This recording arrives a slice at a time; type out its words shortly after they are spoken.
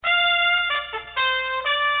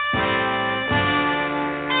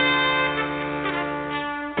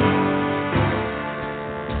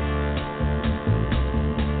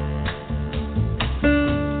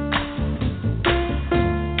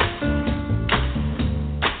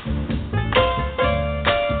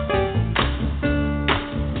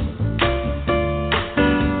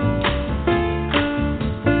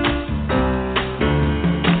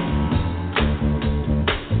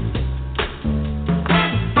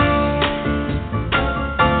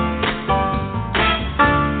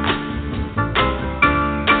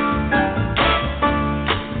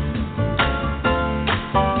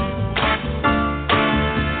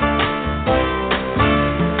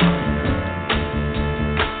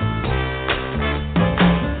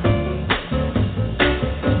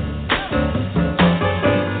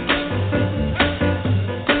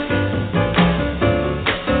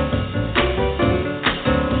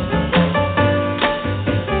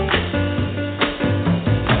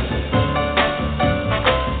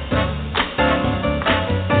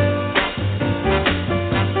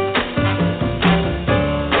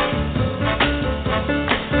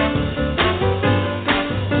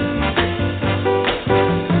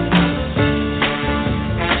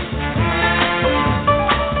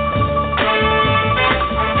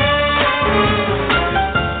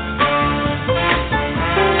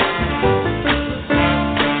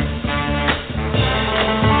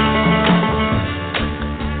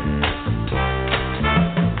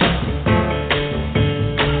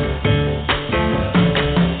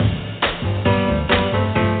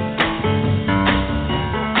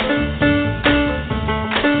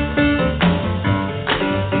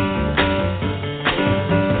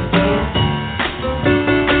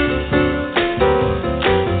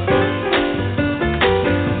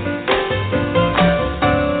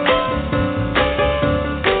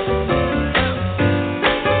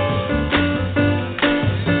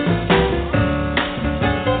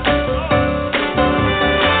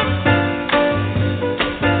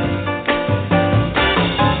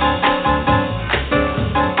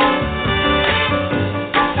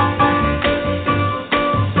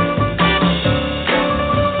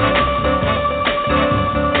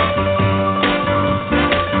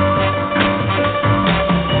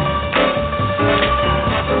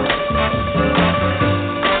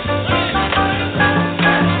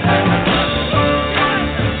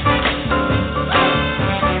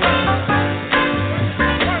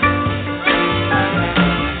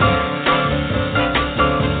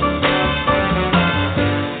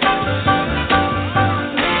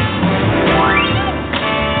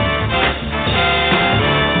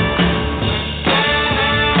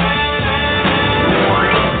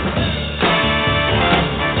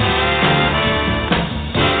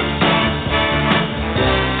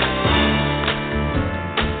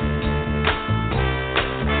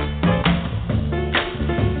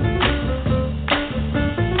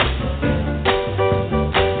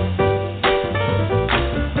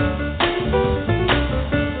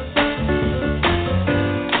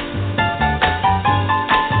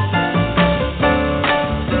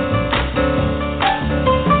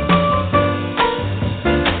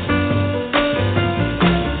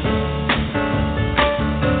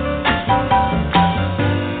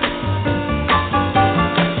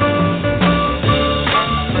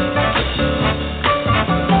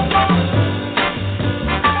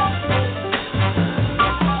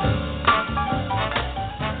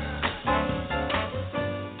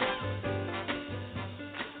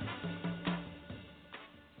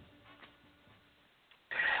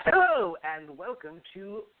Hello, and welcome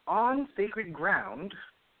to On Sacred Ground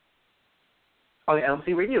on the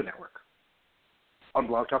LMC Radio Network, on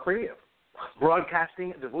BlogTalkRadio,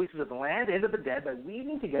 broadcasting the voices of the land and of the dead by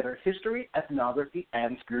weaving together history, ethnography,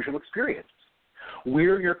 and spiritual experience.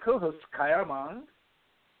 We're your co-hosts, Armand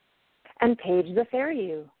and Paige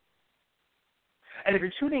Zaferiou. And if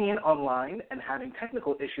you're tuning in online and having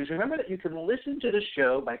technical issues, remember that you can listen to the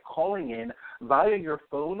show by calling in via your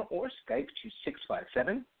phone or Skype to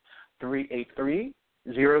 657-383-0525.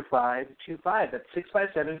 That's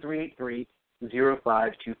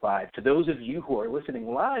 657-383-0525. To those of you who are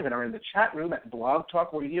listening live and are in the chat room at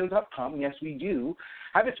blogtalkradio.com, yes, we do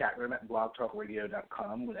have a chat room at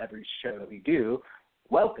blogtalkradio.com with every show that we do.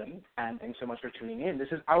 Welcome, and thanks so much for tuning in.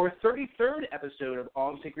 This is our 33rd episode of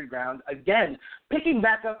On Sacred Ground, again, picking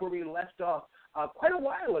back up where we left off quite a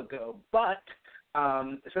while ago, but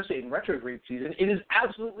especially in retrograde season, it is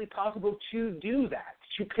absolutely possible to do that,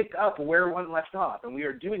 to pick up where one left off, and we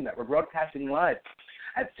are doing that. We're broadcasting live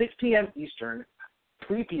at 6 p.m. Eastern,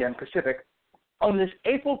 3 p.m. Pacific, on this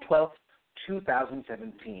April 12th,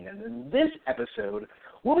 2017. And in this episode,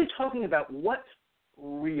 we'll be talking about what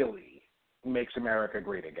really makes America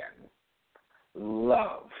great again.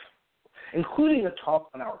 Love. Including a talk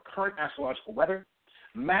on our current astrological weather,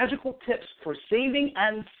 magical tips for saving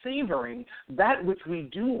and savoring that which we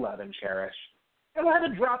do love and cherish, and we'll have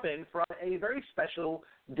a drop-in from a very special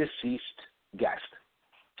deceased guest.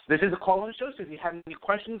 This is a call-in show, so if you have any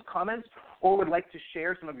questions, comments, or would like to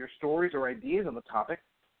share some of your stories or ideas on the topic,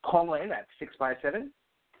 call in at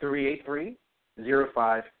 657-383-0525.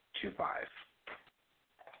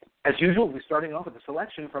 As usual, we'll be starting off with a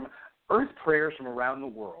selection from Earth Prayers from Around the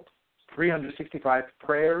World, 365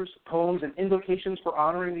 prayers, poems, and invocations for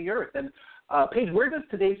honoring the Earth. And Paige, where does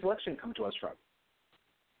today's selection come to us from?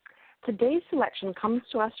 Today's selection comes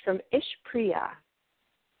to us from Ishpriya.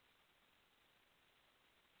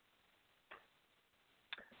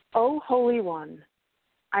 O Holy One,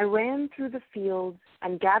 I ran through the fields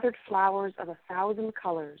and gathered flowers of 1,000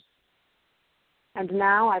 colors, and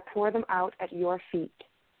now I pour them out at your feet.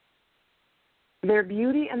 Their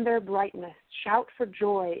beauty and their brightness shout for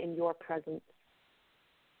joy in your presence.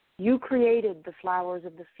 You created the flowers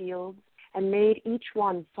of the fields and made each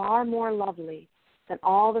one far more lovely than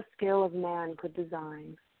all the skill of man could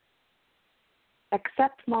design.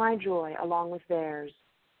 Accept my joy along with theirs,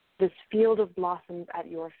 this field of blossoms at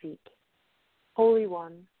your feet. Holy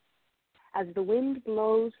One, as the wind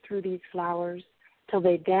blows through these flowers till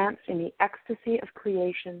they dance in the ecstasy of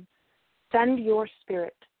creation, send your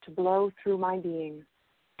spirit to blow through my being,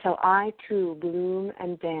 till I too bloom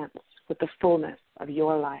and dance with the fullness of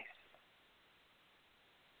your life.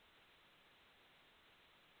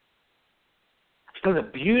 It was a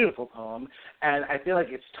beautiful poem, and I feel like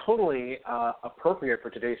it's totally appropriate for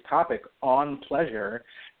today's topic on pleasure,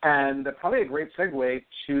 and probably a great segue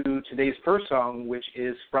to today's first song, which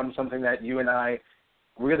is from something that you and I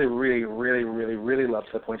really, really, really, really, really love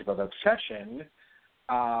to the point of obsession,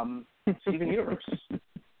 Steven Universe.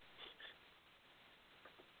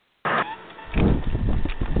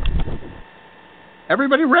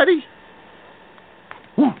 Everybody ready?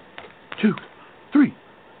 1, 2, 3,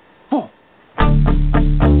 4.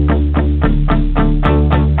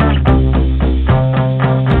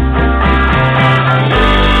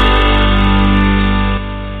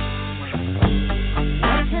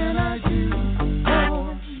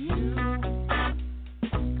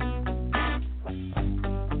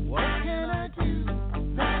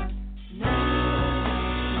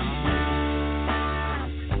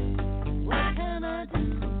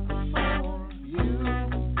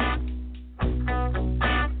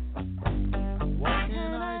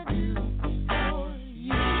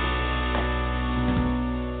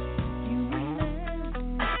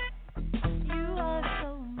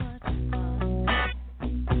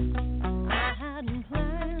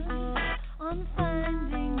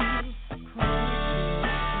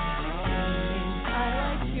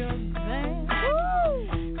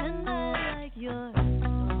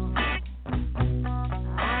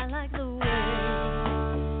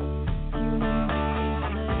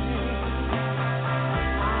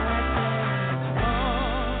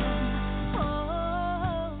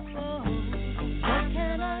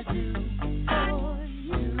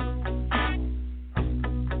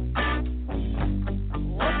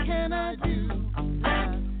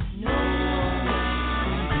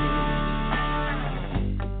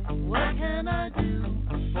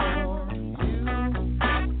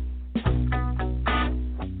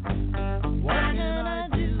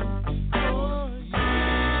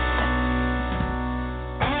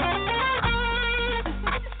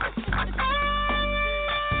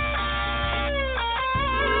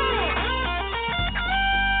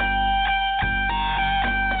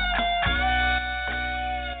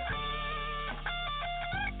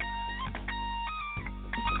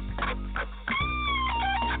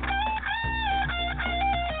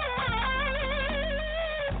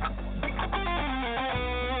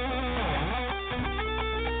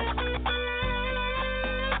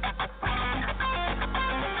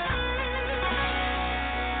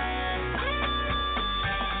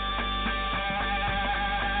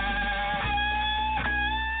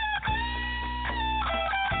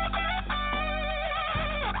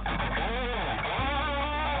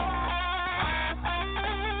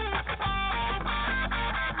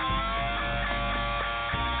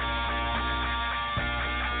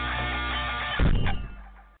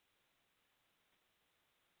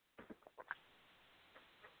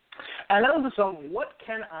 And that was the song "What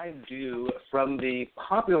Can I Do" from the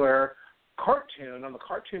popular cartoon on the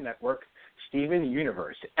Cartoon Network, Steven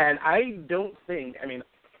Universe. And I don't think, I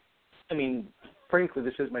mean, frankly,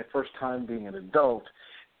 this is my first time being an adult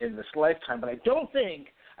in this lifetime, but I don't think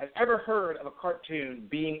I've ever heard of a cartoon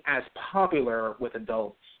being as popular with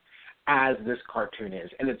adults as this cartoon is.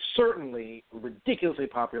 And it's certainly ridiculously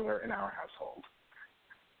popular in our household.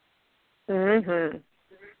 Mm-hmm.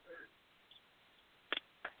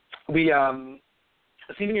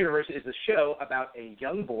 Steven Universe is a show about a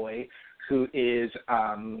young boy who is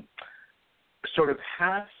sort of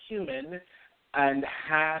half human and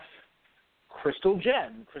half crystal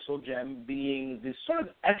gem. Crystal gem being this sort of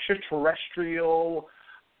extraterrestrial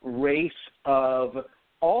race of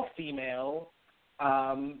all-female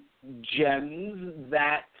gems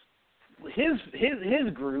that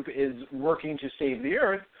his group is working to save the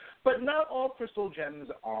Earth, but not all crystal gems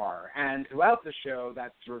are. And throughout the show,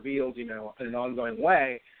 that's revealed, in an ongoing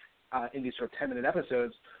way in these sort of 10-minute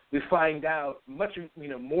episodes, we find out much,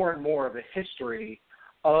 more and more of the history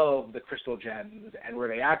of the crystal gems and where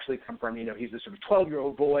they actually come from. He's this sort of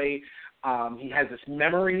 12-year-old boy. He has this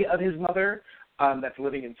memory of his mother that's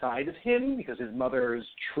living inside of him because his mother's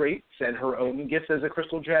traits and her own gifts as a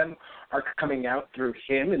crystal gem are coming out through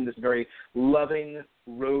him in this very loving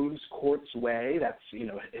rose quartz way. That's,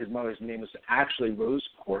 his mother's name was actually Rose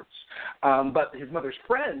Quartz. But his mother's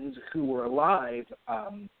friends who were alive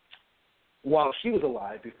while she was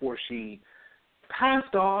alive before she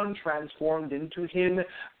passed on, transformed into him,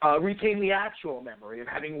 retain the actual memory of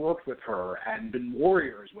having worked with her and been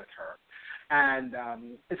warriors with her. And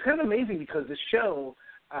it's kind of amazing because this show,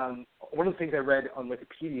 one of the things I read on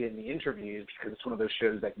Wikipedia in the interviews, because it's one of those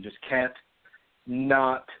shows that you just can't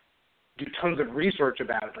not do tons of research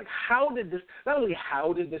about, it's like, not only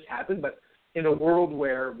how did this happen, but in a world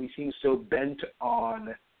where we seem so bent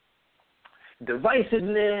on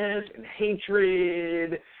divisiveness and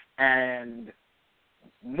hatred and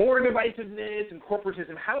more divisiveness and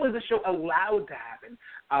corporatism, how is this show allowed to happen?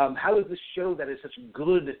 How is this show that is such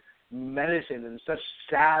good medicine and such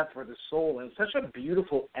salve for the soul and such a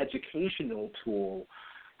beautiful educational tool,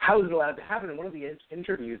 how is it allowed to happen? And one of the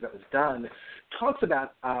interviews that was done talks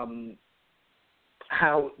about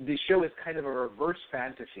how the show is kind of a reverse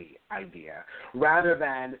fantasy idea. Rather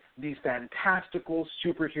than these fantastical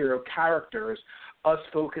superhero characters, us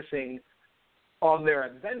focusing on their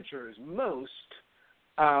adventures most,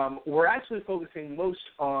 we're actually focusing most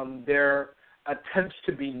on their attempts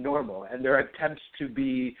to be normal and their attempts to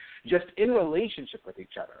be just in relationship with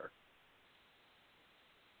each other.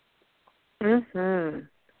 Mhm.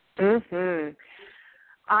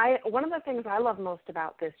 One of the things I love most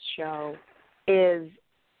about this show is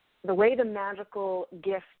the way the magical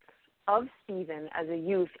gifts of Steven as a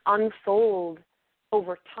youth unfold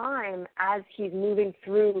over time as he's moving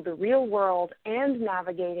through the real world and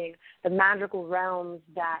navigating the magical realms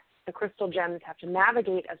that the crystal gems have to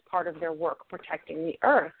navigate as part of their work protecting the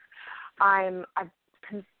Earth. I've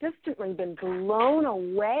consistently been blown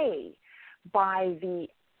away by the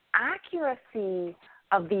accuracy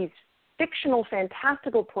of these fictional,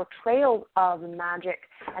 fantastical portrayals of magic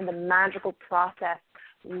and the magical process,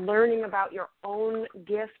 learning about your own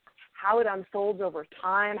gifts, how it unfolds over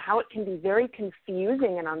time, how it can be very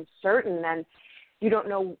confusing and uncertain, and you don't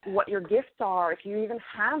know what your gifts are, if you even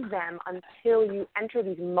have them, until you enter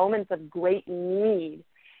these moments of great need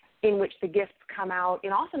in which the gifts come out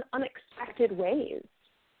in often unexpected ways,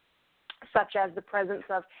 such as the presence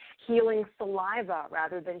of healing saliva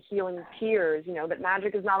rather than healing tears, that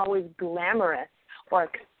magic is not always glamorous or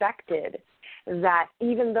expected, that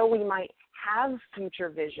even though we might have future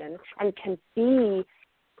vision and can see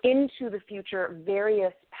into the future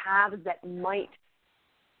various paths that might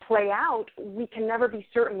play out, we can never be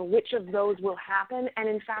certain which of those will happen, and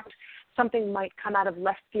in fact, something might come out of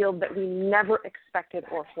left field that we never expected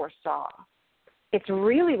or foresaw. It's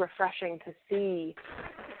really refreshing to see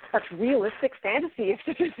such realistic fantasy, if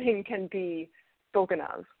such a thing can be spoken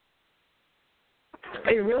of.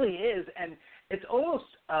 It really is, and it's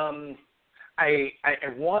almost, I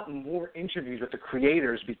want more interviews with the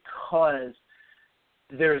creators because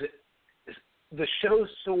the show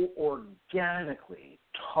so organically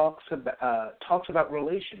talks about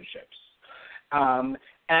relationships and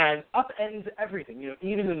upends everything.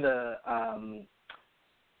 Even in the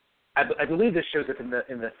I believe this shows up in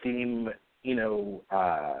the theme.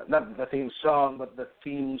 Not the theme song, but the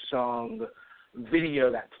theme song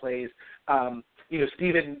video that plays.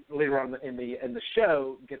 Steven later on in the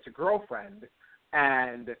show gets a girlfriend,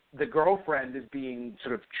 and the girlfriend is being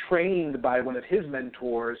sort of trained by one of his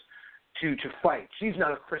mentors to fight. She's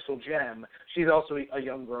not a crystal gem. She's also a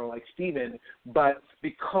young girl like Stephen, but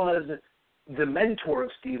because the mentor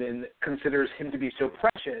of Stephen considers him to be so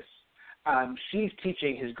precious, she's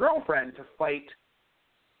teaching his girlfriend to fight,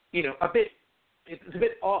 a bit. It's a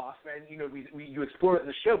bit off, and you explore it in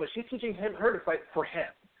the show, but she's teaching her to fight for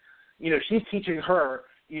him. She's teaching her,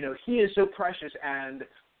 he is so precious, and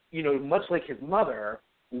much like his mother,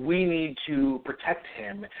 we need to protect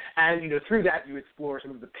him. And, through that you explore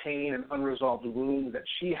some of the pain and unresolved wounds that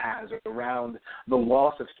she has around the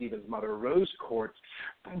loss of Stephen's mother, Rose Quartz.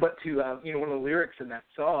 But to, one of the lyrics in that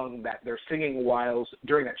song that they're singing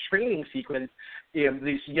during that training sequence,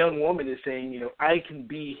 this young woman is saying, I can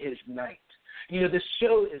be his knight. This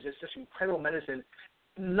show is just such incredible medicine,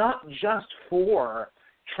 not just for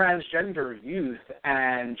transgender youth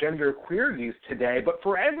and genderqueer youth today, but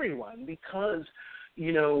for everyone, because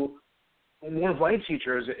one of my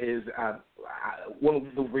teachers is one of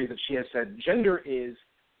the ways that she has said gender is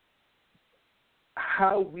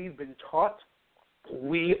how we've been taught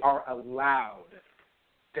we are allowed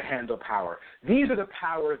to handle power. These are the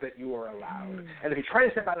powers that you are allowed. And if you try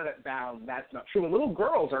to step out of that bound, that's not true. And little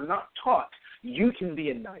girls are not taught you can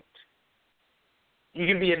be a knight. You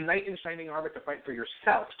can be a knight in shining armor to fight for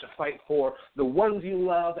yourself, to fight for the ones you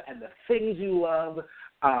love and the things you love.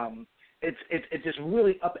 It just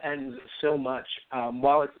really upends so much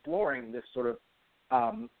while exploring this sort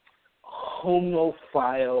of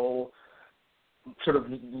homophile, sort of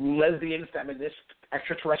lesbian, feminist,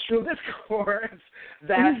 extraterrestrial discourse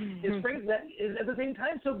that is at the same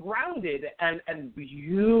time so grounded and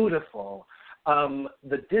beautiful.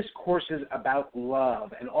 The discourses about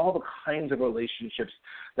love and all the kinds of relationships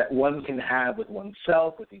that one can have with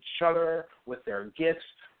oneself, with each other, with their gifts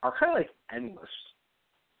are kind of like endless.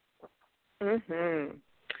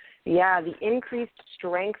 Yeah, the increased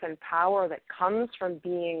strength and power that comes from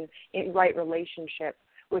being in right relationship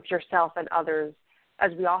with yourself and others,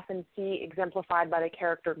 as we often see exemplified by the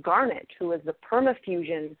character Garnet, who is the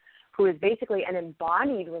permafusion, who is basically an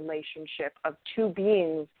embodied relationship of two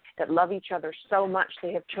beings that love each other so much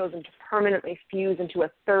they have chosen to permanently fuse into a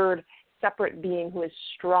third separate being who is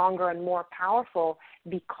stronger and more powerful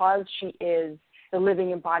because she is the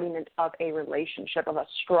living embodiment of a relationship, of a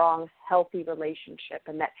strong, healthy relationship,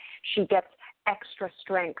 and that she gets extra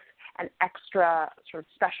strength and extra sort of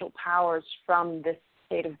special powers from this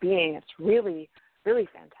state of being. It's really, really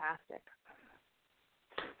fantastic.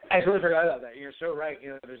 I totally forgot about that. You're so right.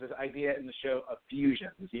 There's this idea in the show of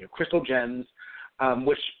fusions, crystal gems,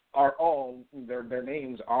 which are all their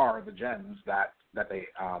names are the gems that they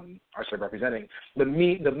are sort of representing. The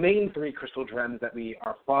main three crystal gems that we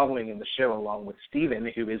are following in the show, along with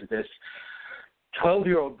Stephen, who is this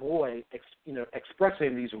 12-year-old boy,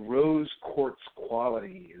 expressing these rose quartz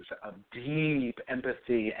qualities of deep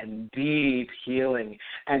empathy and deep healing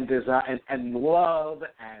and desire and love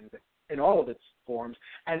and in all of its forms,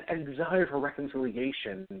 and desire for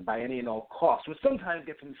reconciliation by any and all costs, which sometimes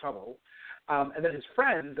gets in trouble. And then his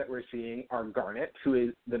friends that we're seeing are Garnet,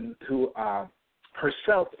 who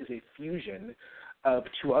herself is a fusion of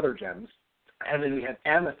two other gems, and then we have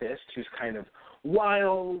Amethyst, who's kind of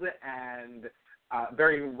wild and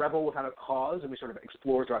very rebel without a cause, and we sort of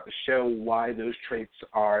explore throughout the show why those traits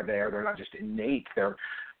are there. They're not just innate; they're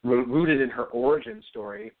rooted in her origin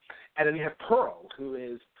story. And then we have Pearl, who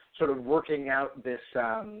is sort of working out this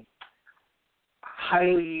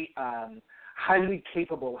highly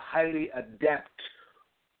capable, highly adept,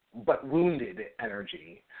 but wounded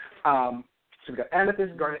energy. So we've got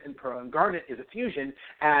Amethyst, Garnet, and Pearl. And Garnet is a fusion,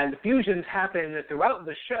 and fusions happen throughout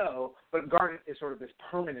the show, but Garnet is sort of this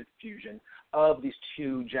permanent fusion of these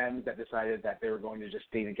two gems that decided that they were going to just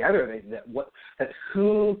stay together. That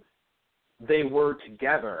who they were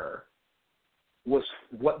together was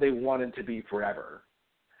what they wanted to be forever.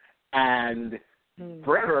 And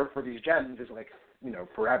forever for these gems is like,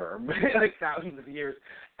 forever, like thousands of years.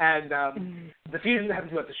 And the fusions that happen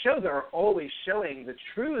throughout the show that are always showing the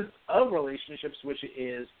truth of relationships, which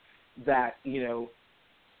is that,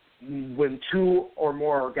 when two or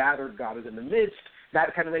more are gathered, God is in the midst,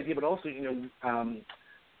 that kind of idea, but also,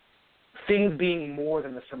 things being more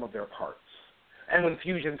than the sum of their parts. And when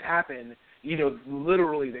fusions happen,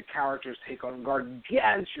 literally the characters take on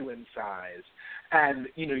gargantuan size. And,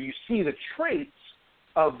 you see the traits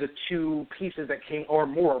of the two pieces that came, or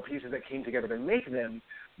more pieces that came together to make them.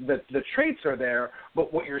 The traits are there,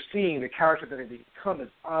 but what you're seeing, the character that they become, is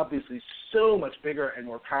obviously so much bigger and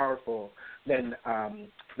more powerful than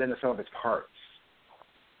the sum of its parts.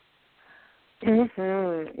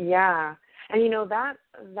 Yeah. And,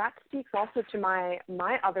 that speaks also to my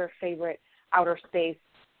other favorite outer space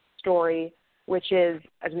story, which is,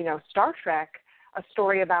 as we know, Star Trek, a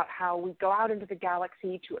story about how we go out into the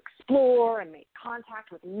galaxy to explore and make contact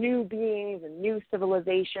with new beings and new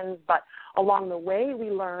civilizations, but along the way we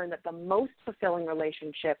learn that the most fulfilling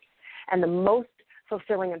relationships and the most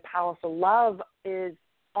fulfilling and powerful love is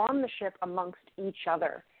on the ship amongst each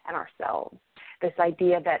other and ourselves. This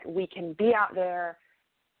idea that we can be out there,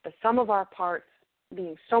 the sum of our parts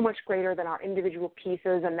being so much greater than our individual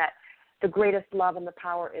pieces, and that the greatest love and the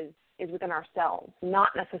power is within ourselves, not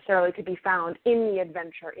necessarily to be found in the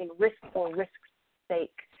adventure, in risk for risk's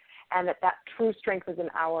sake, and that true strength is in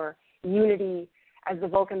our unity, as the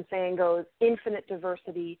Vulcan saying goes, infinite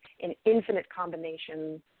diversity in infinite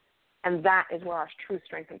combinations, and that is where our true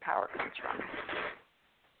strength and power comes from.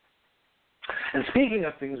 And speaking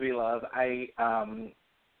of things we love, I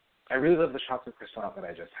really love the chocolate croissant that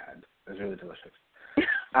I just had. It was really delicious.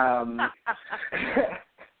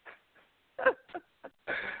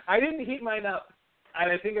 I didn't heat mine up,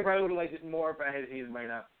 and I think I probably would have liked it more if I had heated mine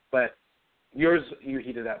up. But yours, you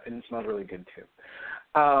heated up, and it smelled really good too.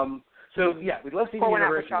 So yeah, we love Steven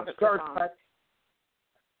Universe. We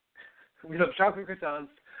love chocolate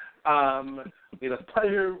croissants. We love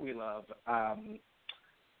pleasure. We love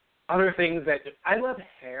other things that I love.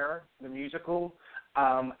 Hair, the musical.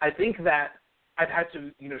 I think that I've had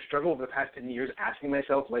to, struggle over the past 10 years asking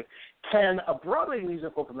myself, can a Broadway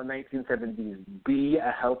musical from the 1970s be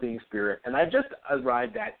a helping spirit? And I've just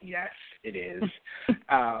arrived at, yes, it is.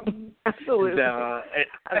 Absolutely.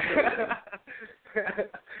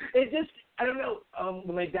 It just, I don't know,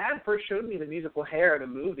 when my dad first showed me the musical Hair in a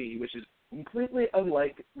movie, which is completely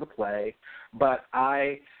unlike the play, but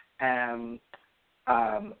I am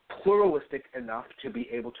pluralistic enough to be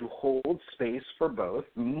able to hold space for both,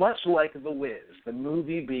 much like The Wiz, the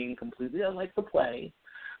movie being completely unlike the play,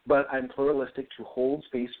 but I'm pluralistic to hold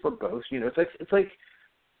space for both. It's like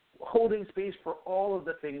holding space for all of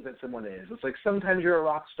the things that someone is. It's like sometimes you're a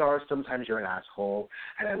rock star, sometimes you're an asshole,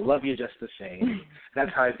 and I love you just the same.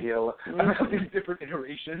 That's how I feel about these different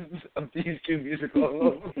iterations of these two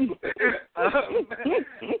musicals.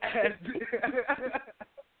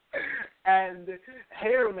 And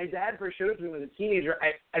Hair, when my dad first showed it to me as a teenager,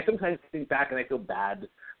 I sometimes think back and I feel bad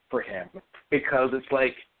for him because it's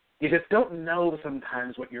like you just don't know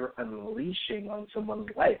sometimes what you're unleashing on someone's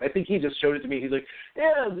life. I think he just showed it to me. He's like,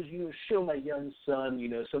 yeah, it was, show my young son,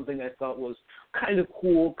 something I thought was kind of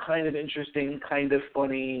cool, kind of interesting, kind of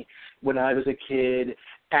funny when I was a kid.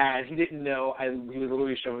 And he didn't know. He was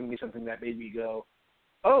literally showing me something that made me go,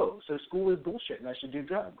 oh, so school is bullshit and I should do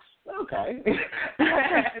drugs. Okay.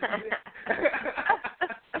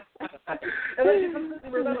 And I just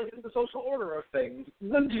remember the social order of things.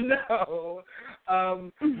 Don't you know?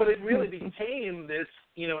 But it really became this,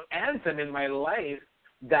 anthem in my life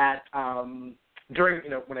that during,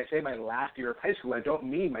 when I say my last year of high school, I don't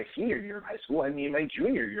mean my senior year of high school. I mean my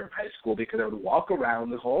junior year of high school, because I would walk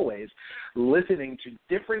around the hallways listening to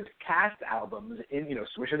different cast albums,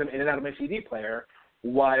 switching them in and out of my CD player,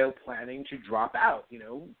 while planning to drop out.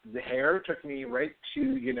 The Hair took me right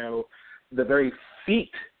to, the very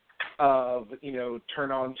feet of,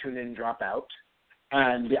 turn on, tune in, drop out,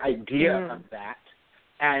 and the idea of that,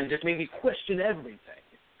 and just made me question everything.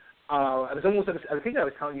 I think I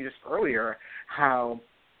was telling you just earlier how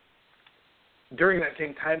during that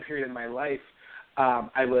same time period in my life,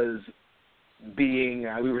 I was we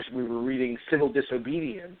were reading Civil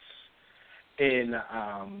Disobedience in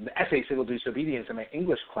the essay Civil Disobedience in my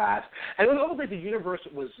English class, and it was almost like the universe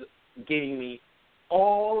was giving me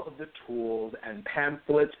all of the tools and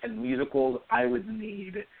pamphlets and musicals I would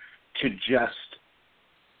need to just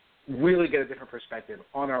really get a different perspective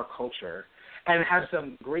on our culture and have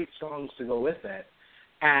some great songs to go with it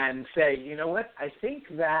and say, you know what, I think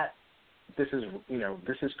that this is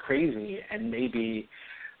crazy, and maybe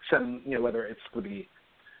some, whether it's going to be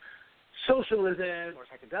socialism or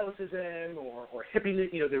psychedelicism or hippie,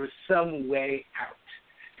 there was some way out.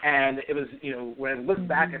 And it was, when I look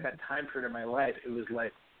back at that time period of my life, it was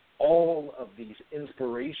like all of these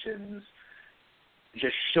inspirations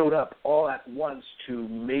just showed up all at once to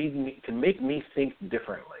make me think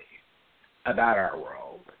differently about our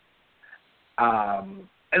world. And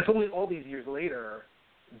it's only all these years later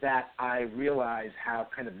that I realized how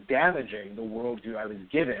kind of damaging the worldview I was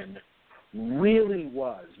given really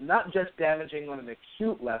was. Not just damaging on an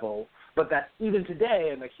acute level, but that even today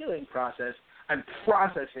in the healing process, I'm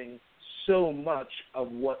processing so much of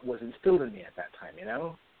what was instilled in me at that time,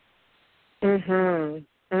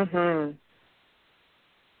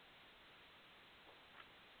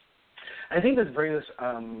 I think this brings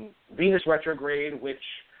Venus retrograde, which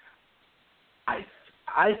I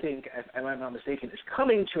I think, if I'm not mistaken, is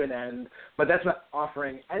coming to an end, but that's not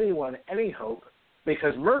offering anyone any hope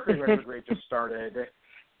because Mercury retrograde just started,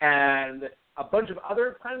 and a bunch of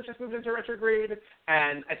other planets just moved into retrograde,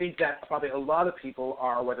 and I think that probably a lot of people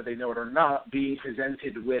are, whether they know it or not, being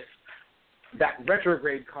presented with that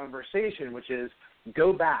retrograde conversation, which is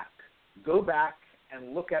go back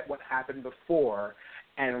and look at what happened before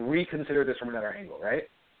and reconsider this from another angle, right?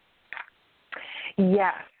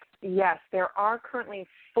 Yes. There are currently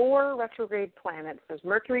 4 retrograde planets. There's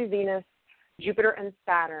Mercury, Venus, Jupiter, and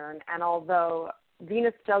Saturn. And although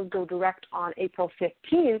Venus does go direct on April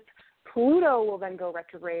 15th, Pluto will then go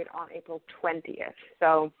retrograde on April 20th.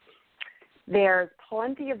 So there's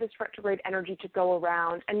plenty of this retrograde energy to go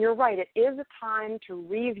around. And you're right, it is a time to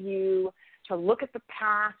review, to look at the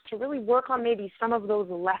past, to really work on maybe some of those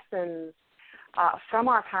lessons from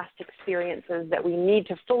our past experiences that we need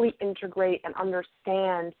to fully integrate and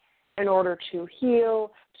understand in order to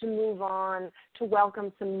heal, to move on, to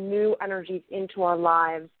welcome some new energies into our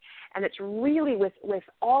lives. And it's really with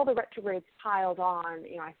all the retrogrades piled on,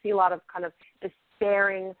 I see a lot of kind of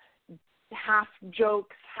despairing, half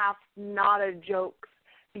jokes, half nodded jokes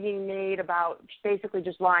being made about basically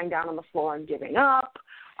just lying down on the floor and giving up,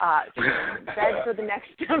 in bed for the next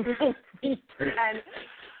several weeks. And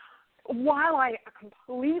while I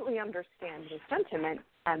completely understand the sentiment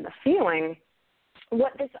and the feeling,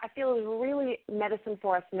 what this I feel is really medicine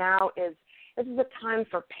for us now is this is a time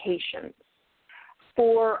for patience,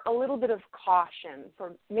 for a little bit of caution,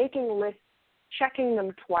 for making lists, checking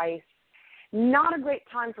them twice. Not a great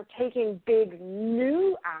time for taking big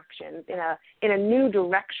new actions in a new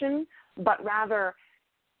direction, but rather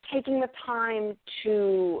taking the time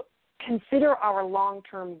to consider our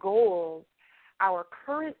long-term goals, our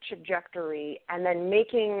current trajectory, and then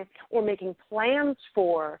making plans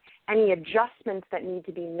for any adjustments that need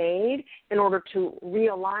to be made in order to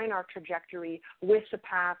realign our trajectory with the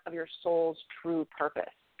path of your soul's true purpose.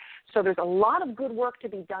 So there's a lot of good work to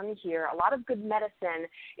be done here, a lot of good medicine.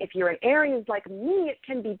 If you're in Aries like me, it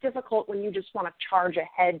can be difficult when you just want to charge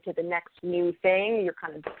ahead to the next new thing. You're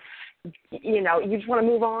kind of, you just want to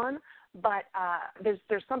move on. But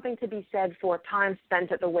there's something to be said for time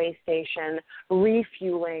spent at the way station,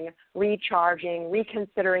 refueling, recharging,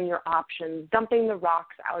 reconsidering your options, dumping the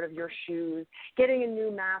rocks out of your shoes, getting a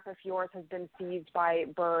new map if yours has been seized by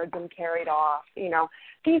birds and carried off.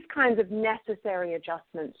 These kinds of necessary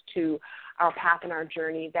adjustments to our path and our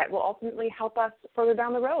journey that will ultimately help us further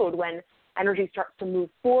down the road when energy starts to move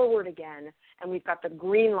forward again, and we've got the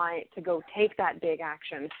green light to go take that big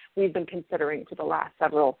action we've been considering for the last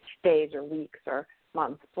several days or weeks or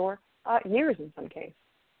months or years in some case.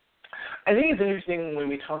 I think it's interesting when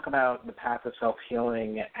we talk about the path of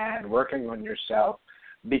self-healing and working on yourself,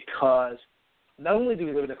 because not only do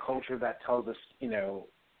we live in a culture that tells us,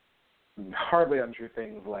 horribly untrue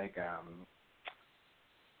things like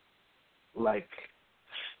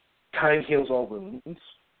time heals all wounds,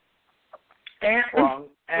 and wrong,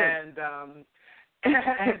 and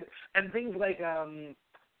things like I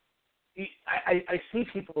see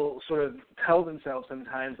people sort of tell themselves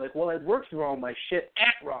sometimes like, well, I've worked through all my shit,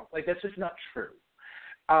 wrong. Like, that's just not true.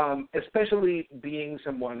 Especially being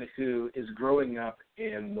someone who is growing up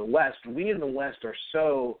in the West. We in the West are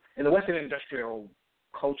so, in the Western industrial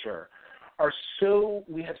culture,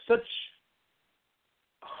 we have such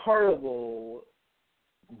horrible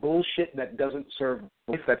bullshit that doesn't serve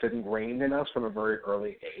life, that's ingrained in us from a very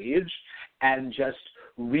early age and just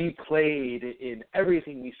replayed in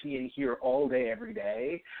everything we see and hear all day, every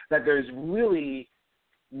day, that there's really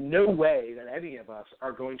no way that any of us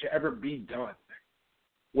are going to ever be done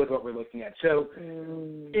with what we're looking at. So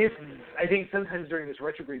if I think sometimes during this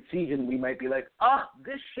retrograde season we might be like,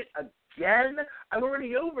 this shit again? I'm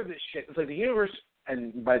already over this shit. It's like the universe,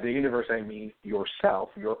 and by the universe I mean yourself,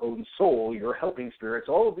 your own soul, your helping spirits,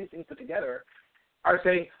 all of these things put together are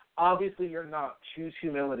saying, obviously you're not. Choose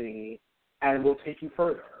humility and we'll take you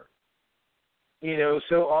further.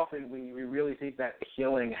 So often we really think that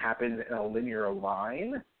healing happens in a linear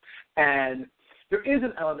line, and there is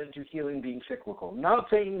an element to healing being cyclical. Not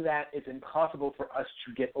saying that it's impossible for us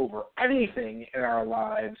to get over anything in our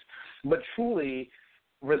lives, but truly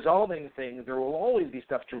resolving things, there will always be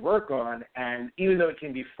stuff to work on, and even though it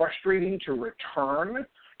can be frustrating to return,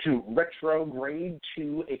 to retrograde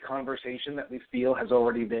to a conversation that we feel has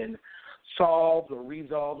already been solved or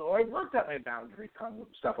resolved, or I've worked out my boundary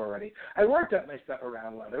stuff already, I worked out my stuff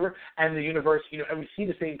around love, and the universe, and we see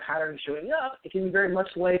the same pattern showing up, it can be very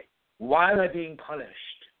much like, why am I being punished?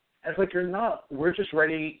 And it's like, you're not. We're just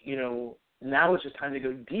ready, now it's just time to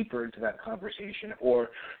go deeper into that conversation, or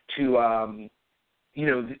to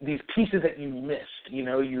these pieces that you missed.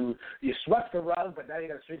 You swept the rug, but now you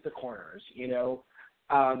got to sweep the corners.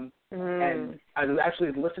 And I was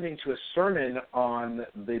actually listening to a sermon on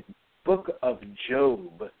the book of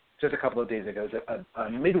Job just a couple of days ago. It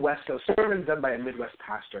was a sermon done by a Midwest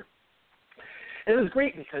pastor. And it was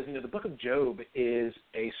great because, the book of Job is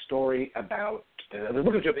a story about, the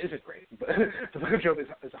book of Job isn't great, but the book of Job is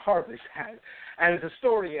horribly sad. And it's a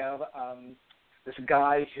story of this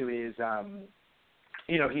guy who is,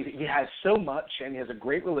 he has so much, and he has a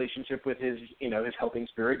great relationship with his helping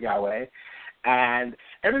spirit, Yahweh, and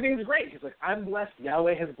everything's great. He's like, I'm blessed,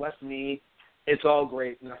 Yahweh has blessed me, it's all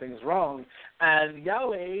great, nothing's wrong. And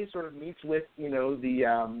Yahweh sort of meets with,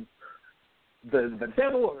 the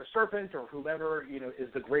devil or the serpent or whoever, is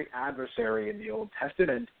the great adversary in the Old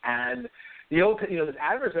Testament. And this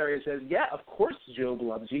adversary says, yeah, of course Job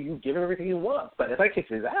loves you. You give him everything he wants. But if I kick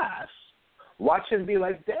his ass, watch him be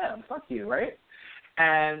like, damn, fuck you, right?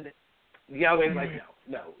 And Yahweh's like,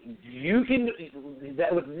 no, you can,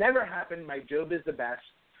 that would never happen. My Job is the best.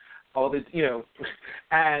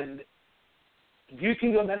 And you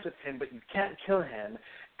can go mess with him, but you can't kill him.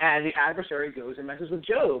 And the adversary goes and messes with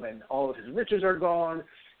Job, and all of his riches are gone.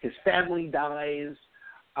 His family dies.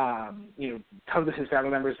 Tons of his family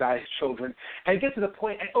members die, his children. And it gets to the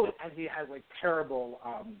point, and he has like terrible,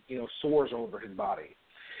 sores all over his body.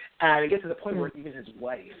 And it gets to the point where even his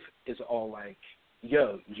wife is all like,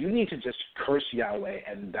 yo, you need to just curse Yahweh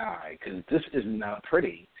and die, because this is not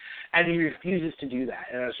pretty. And he refuses to do that.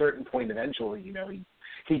 And at a certain point, eventually,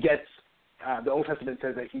 he gets, the Old Testament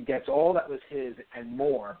says that he gets all that was his and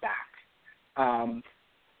more back.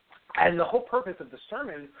 And the whole purpose of the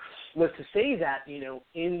sermon was to say that,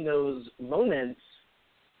 in those moments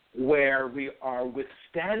where we are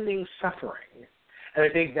withstanding suffering, and I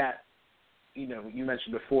think that, you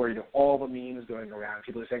mentioned before, all the memes going around,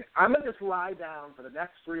 people are saying, I'm going to just lie down for the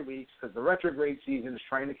next 3 weeks because the retrograde season is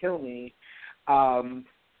trying to kill me, that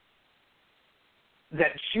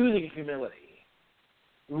choosing humility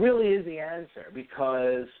really is the answer,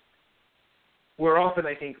 because we're often,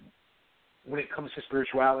 I think, when it comes to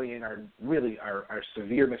spirituality and our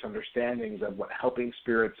severe misunderstandings of what helping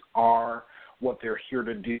spirits are, what they're here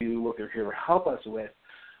to do, what they're here to help us with,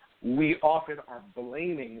 we often are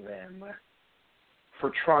blaming them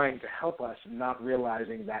for trying to help us, not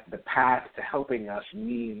realizing that the path to helping us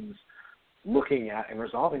means looking at and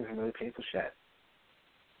resolving some really painful shit.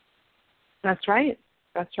 That's right.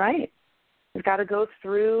 We've got to go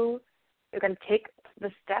through, we've got to take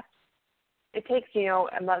the steps. It takes,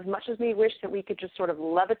 as much as we wish that we could just sort of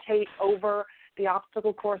levitate over the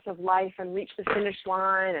obstacle course of life and reach the finish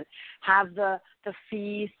line and have the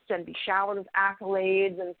feast and be showered with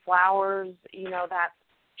accolades and flowers, that's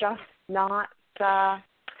just not the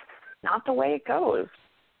way it goes.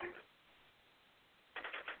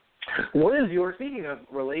 What is your, speaking of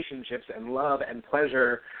relationships and love and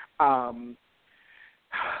pleasure,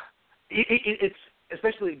 it's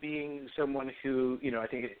especially being someone who, I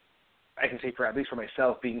think I can say at least for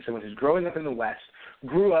myself, being someone who's growing up in the West,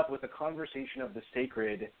 grew up with a conversation of the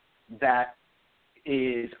sacred that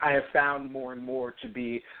is, I have found more and more to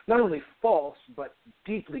be not only false, but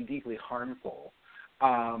deeply, deeply harmful.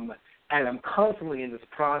 And I'm constantly in this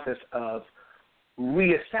process of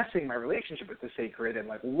reassessing my relationship with the sacred and,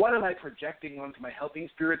 like, what am I projecting onto my helping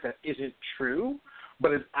spirit that isn't true,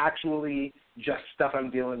 but is actually just stuff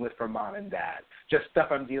I'm dealing with from mom and dad, just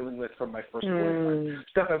stuff I'm dealing with from my first boyfriend,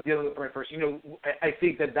 stuff I'm dealing with from my first, I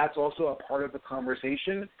think that that's also a part of the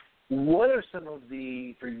conversation. What are some of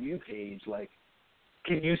for you, Paige, like,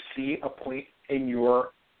 can you see a point in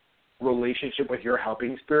your relationship with your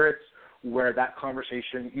helping spirits where that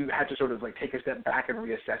conversation, you had to sort of like take a step back and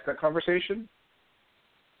reassess that conversation?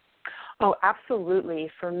 Oh,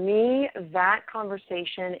 absolutely. For me, that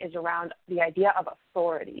conversation is around the idea of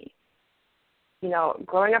authority.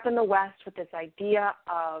 Growing up in the West with this idea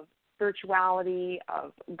of spirituality,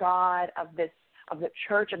 of God, of the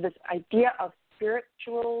church, of this idea of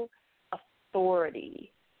spiritual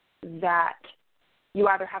authority, that you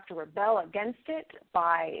either have to rebel against it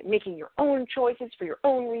by making your own choices for your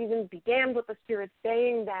own reasons, be damned what the Spirit's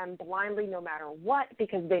saying, them blindly no matter what,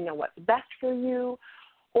 because they know what's best for you,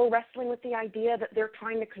 or wrestling with the idea that they're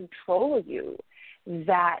trying to control you,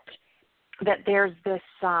 that there's this,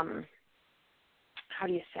 how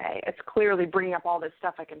do you say, it's clearly bringing up all this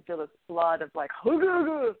stuff. I can feel this blood of like,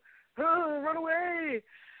 run away.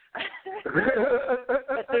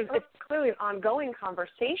 It's clearly an ongoing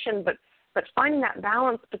conversation, but finding that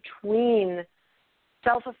balance between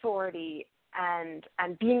self-authority and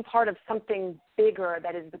being part of something bigger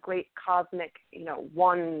that is the great cosmic,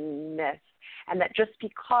 oneness, and that just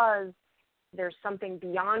because there's something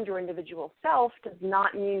beyond your individual self does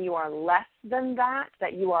not mean you are less than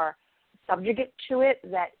that you are subjugate to it,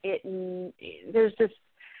 there's this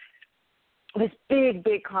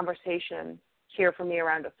big conversation here for me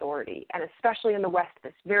around authority, and especially in the West,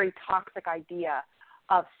 this very toxic idea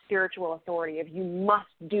of spiritual authority, of you must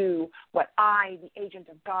do what I, the agent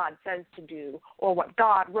of God, says to do, or what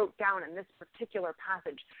God wrote down in this particular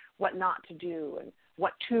passage, what not to do and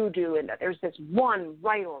what to do, and that there's this one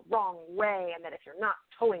right or wrong way, and that if you're not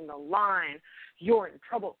towing the line, you're in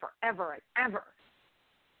trouble forever and ever.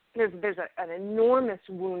 There's an enormous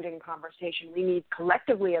wounding conversation we need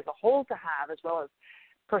collectively as a whole to have, as well as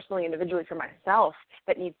personally, individually for myself,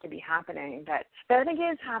 that needs to be happening, that I think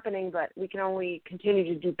is happening, but we can only continue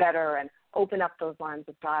to do better and open up those lines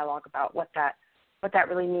of dialogue about what that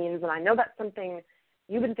really means. And I know that's something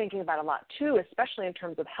you've been thinking about a lot too, especially in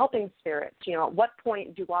terms of helping spirits. At what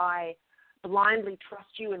point do I blindly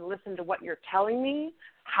trust you and listen to what you're telling me?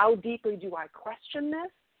 How deeply do I question this?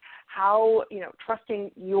 How,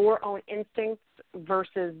 trusting your own instincts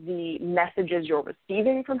versus the messages you're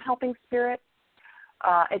receiving from helping spirits.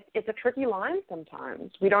 It's a tricky line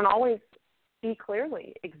sometimes. We don't always see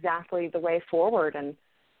clearly exactly the way forward, and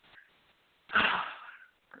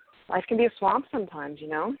life can be a swamp sometimes,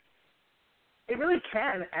 It really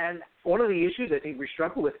can, and one of the issues I think we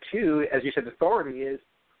struggle with too, as you said, authority, is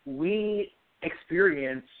we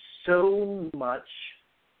experience so much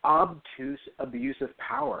obtuse abuse of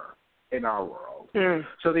power in our world.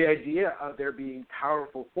 So the idea of there being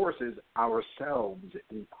powerful forces, ourselves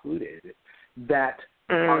included, that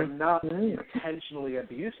are not intentionally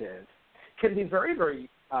abusive can be very, very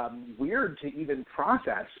weird to even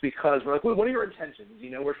process, because we're like, well, what are your intentions?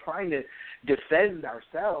 We're trying to defend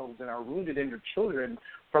ourselves and our wounded inner children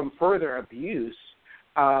from further abuse.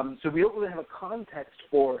 So we don't really have a context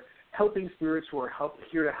for helping spirits who are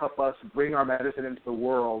here to help us bring our medicine into the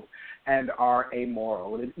world and are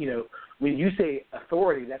amoral. And, when you say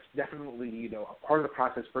authority, that's definitely, a part of the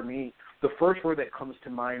process for me. The first word that comes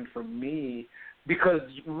to mind for me, because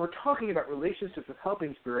when we're talking about relationships with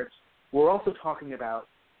helping spirits, we're also talking about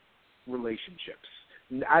relationships.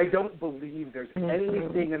 I don't believe there's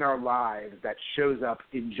anything in our lives that shows up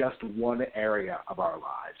in just one area of our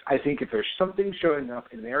lives. I think if there's something showing up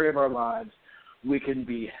in an area of our lives, we can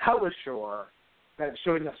be hella sure that it's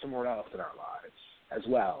showing up somewhere else in our lives as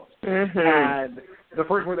well. And the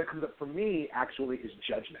first word that comes up for me actually is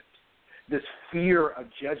judgment. This fear of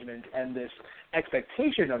judgment and this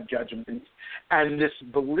expectation of judgment and this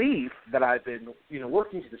belief that I've been,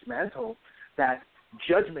 working to dismantle, that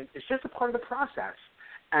judgment is just a part of the process.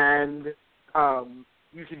 And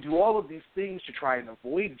you can do all of these things to try and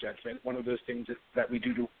avoid judgment. One of those things that we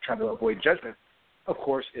do to try to avoid judgment, of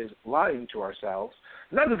course, is lying to ourselves.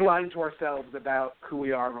 Not just lying to ourselves about who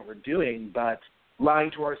we are and what we're doing, but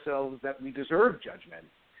lying to ourselves that we deserve judgment.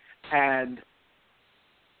 And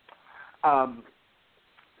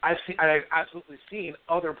I've absolutely seen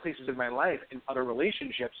other places in my life, in other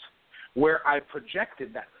relationships, where I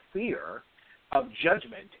projected that fear of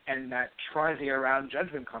judgment and that trying to get around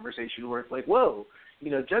judgment conversation where it's like, whoa,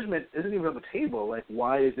 judgment isn't even on the table. Like,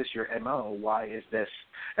 why is this your MO? Why is this?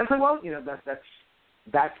 And it's like, well,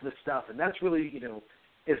 that's the stuff. And that's really,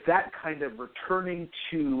 it's that kind of returning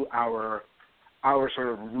to our sort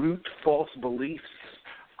of root false beliefs,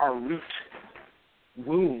 our root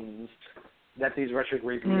wounds that these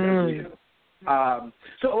retrograde leaders do.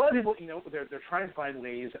 So a lot of people, they're trying to find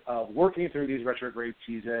ways of working through these retrograde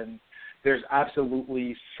seasons. There's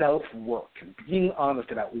absolutely self-work, being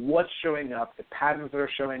honest about what's showing up, the patterns that are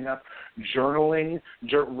showing up, journaling.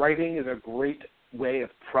 Writing is a great way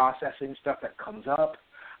of processing stuff that comes up.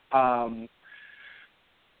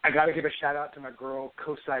 I got to give a shout-out to my girl,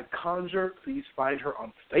 Coastside Conjure. Please find her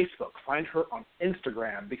on Facebook. Find her on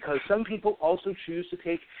Instagram, because some people also choose to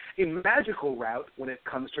take a magical route when it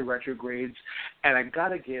comes to retrogrades, and I got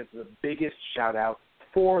to give the biggest shout-out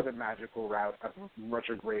for the magical route of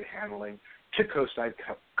retrograde handling to Coastside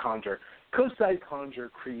Conjure. Coastside Conjure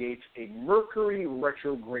creates a Mercury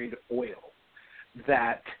retrograde oil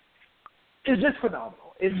that is just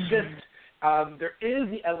phenomenal. It's just... there is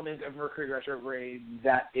the element of Mercury retrograde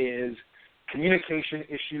that is communication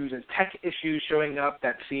issues and tech issues showing up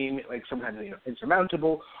that seem like sometimes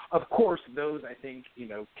insurmountable. Of course, those I think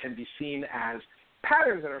can be seen as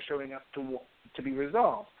patterns that are showing up to be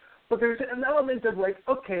resolved. But there's an element of like,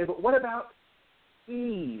 okay, but what about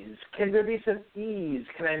ease? Can there be some ease?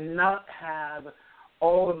 Can I not have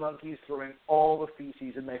all the monkeys throwing all the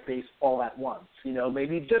feces in my face all at once?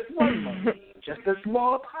 Maybe just one monkey, just a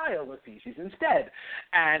small pile of feces instead.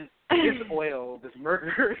 And this oil, this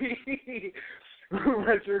Mercury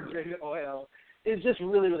retrograde oil is just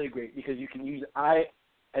really, really great because you can use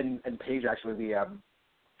and Paige actually at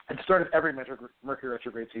the start of every Mercury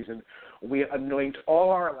retrograde season, we anoint all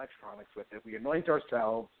our electronics with it. We anoint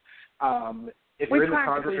ourselves. If you're in the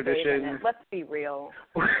Conjure tradition, let's be real.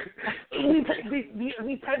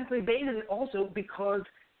 we practically bathe in it also because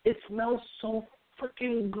it smells so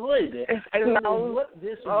freaking good. I don't know what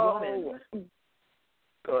this woman.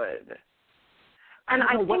 Good. And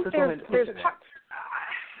I think there's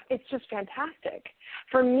it's just fantastic.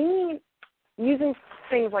 For me, using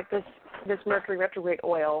things like this Mercury retrograde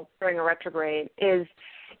oil during a retrograde is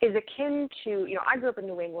akin to, I grew up in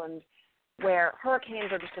New England where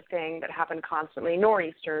hurricanes are just a thing that happen constantly.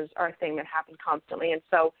 Nor'easters are a thing that happen constantly. And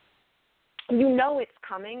so it's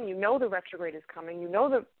coming. The retrograde is coming.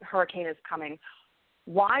 The hurricane is coming.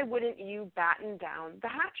 Why wouldn't you batten down the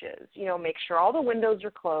hatches? Make sure all the windows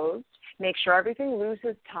are closed. Make sure everything loose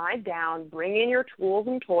is tied down. Bring in your tools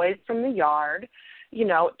and toys from the yard.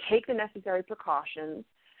 Take the necessary precautions.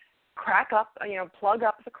 Plug up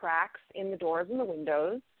the cracks in the doors and the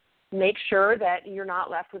windows. Make sure that you're not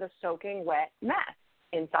left with a soaking wet mess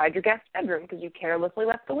inside your guest bedroom because you carelessly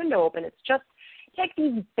left the window open. It's just take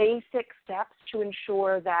these basic steps to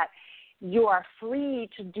ensure that you are free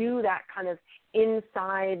to do that kind of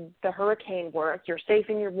inside the hurricane work. You're safe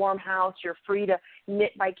in your warm house. You're free to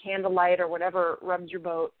knit by candlelight or whatever rubs your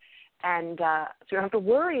boat. And so you don't have to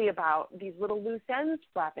worry about these little loose ends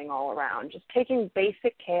flapping all around. Just taking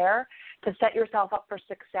basic care to set yourself up for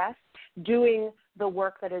success, doing the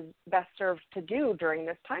work that is best served to do during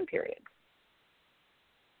this time period.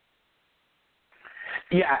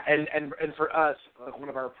 Yeah, and for us, one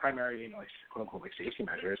of our primary, quote unquote, safety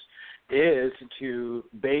measures is to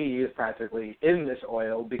bathe practically in this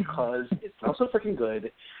oil because it smells so freaking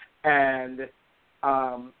good, and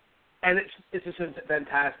it's just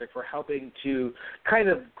fantastic for helping to kind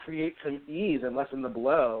of create some ease and lessen the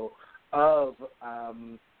blow of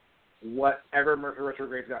whatever Mercury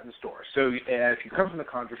retrograde's got in store. So if you come from the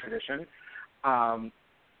Conjure tradition,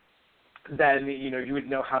 then, you would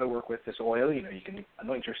know how to work with this oil. You can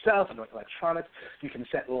anoint yourself, anoint electronics. You can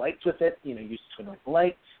set lights with it, use it to anoint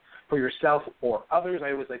lights for yourself or others.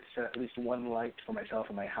 I always like to set at least one light for myself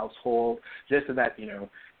and my household, just so that,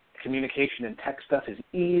 communication and tech stuff is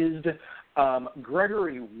eased.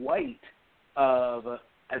 Gregory White of,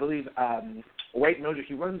 I believe, White Mojo,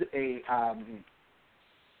 he runs a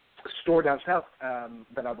store down south,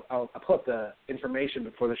 but I'll pull up the information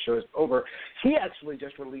before the show is over. He actually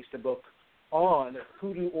just released a book on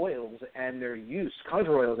hoodoo oils and their use,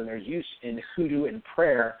 conjure oils and their use in hoodoo and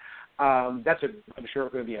prayer. I'm sure,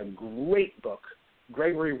 going to be a great book.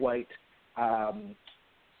 Gregory White, a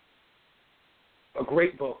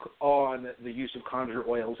great book on the use of conjure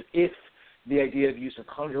oils if the idea of use of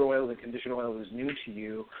conjure oils and conditioner oils is new to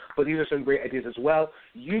you, but these are some great ideas as well.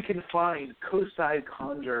 You can find Coastside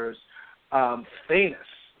Conjure's freaking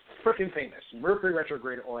famous Mercury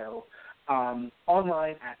retrograde oil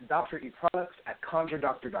online at Dr. E Products at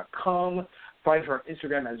conjuredoctor.com. Find her on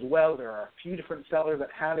Instagram as well. There are a few different sellers that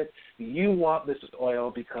have it. You want this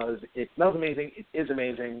oil because it smells amazing, it is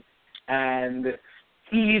amazing, and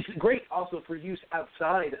it's great also for use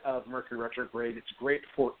outside of Mercury retrograde. It's great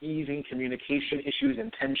for easing communication issues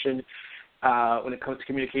and tension when it comes to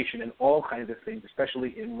communication and all kinds of things,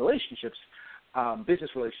 especially in relationships, business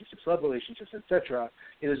relationships, love relationships, etc.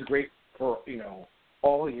 It is great for,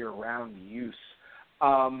 all year-round use.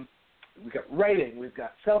 We've got writing. We've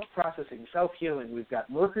got self-processing, self-healing. We've got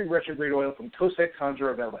Mercury retrograde oil from Coastside Conjure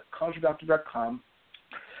available at conjuredoctor.com.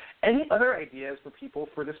 Any other ideas for people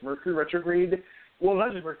for this Mercury retrograde? Well,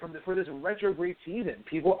 not just for this retrograde season.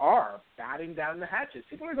 People are batting down the hatches.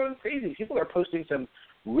 People are going crazy. People are posting some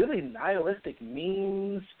really nihilistic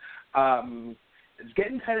memes. It's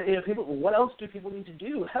getting kind of, people, what else do people need to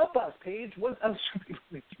do? Help us, Paige. What else do people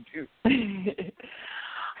need to do?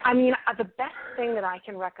 I mean, the best thing that I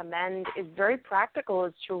can recommend is very practical,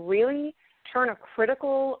 is to really turn a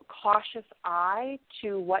critical, cautious eye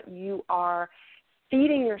to what you are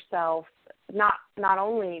feeding yourself, not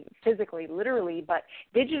only physically, literally, but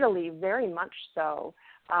digitally, very much so.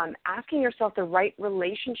 Asking yourself the right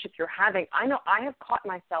relationship you're having. I know I have caught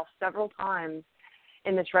myself several times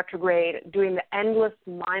in this retrograde doing the endless,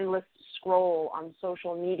 mindless scroll on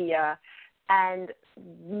social media, and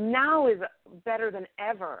now is better than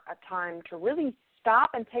ever a time to really stop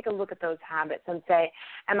and take a look at those habits and say,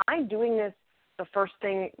 am I doing this the first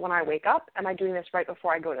thing when I wake up? Am I doing this right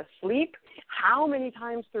before I go to sleep? How many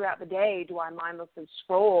times throughout the day do I mindlessly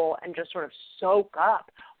scroll and just sort of soak up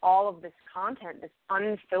all of this content, this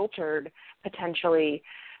unfiltered, potentially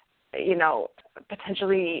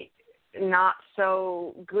not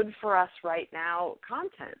so good for us right now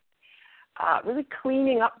content. Really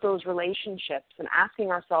cleaning up those relationships and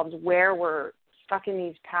asking ourselves where we're stuck in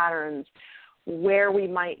these patterns, where we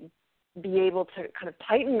might be able to kind of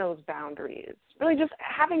tighten those boundaries. Really just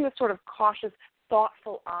having this sort of cautious,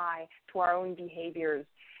 thoughtful eye to our own behaviors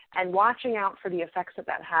and watching out for the effects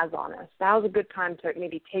that has on us. Now is a good time to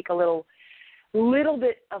maybe take a little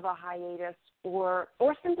bit of a hiatus or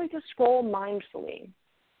simply to scroll mindfully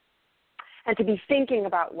and to be thinking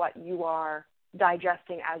about what you are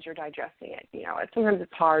digesting as you're digesting it. Sometimes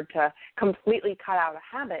it's hard to completely cut out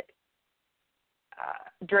a habit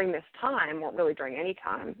during this time, or really during any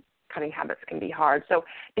time. Cutting habits can be hard. So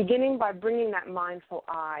beginning by bringing that mindful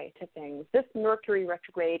eye to things. This Mercury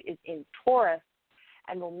retrograde is in Taurus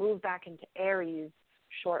and will move back into Aries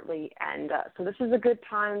shortly. And so this is a good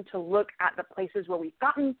time to look at the places where we've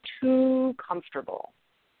gotten too comfortable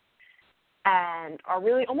and are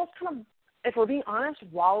really almost kind of, if we're being honest,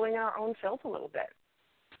 wallowing in our own filth a little bit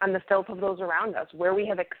and the filth of those around us, where we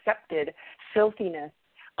have accepted filthiness,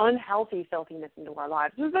 unhealthy filthiness into our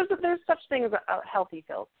lives. There's such thing as a healthy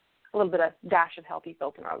filth, a little bit of dash of healthy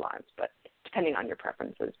filth in our lives, but depending on your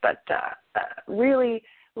preferences. But really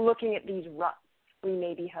looking at these ruts we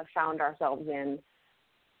maybe have found ourselves in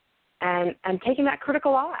and taking that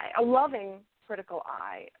critical eye, a loving critical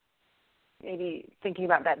eye, maybe thinking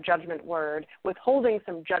about that judgment word, withholding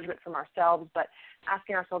some judgment from ourselves, but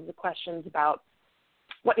asking ourselves the questions about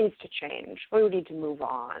what needs to change, what do we need to move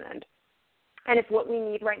on, and if what we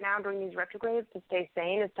need right now during these retrogrades to stay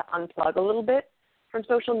sane is to unplug a little bit from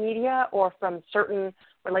social media or from certain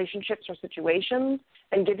relationships or situations,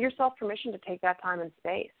 then give yourself permission to take that time and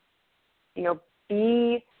space.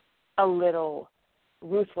 Be a little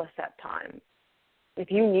ruthless at times.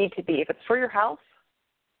 If you need to be, if it's for your health,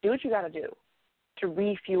 do what you got to do to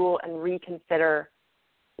refuel and reconsider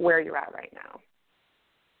where you're at right now.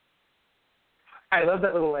 I love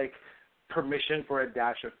that little, permission for a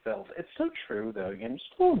dash of filth. It's so true, though. Again,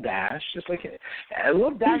 just a little dash, just like a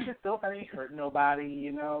little dash of filth. I ain't hurt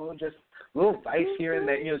nobody, just a little vice here and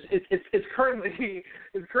there. It's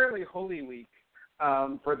currently Holy Week.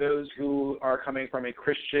 For those who are coming from a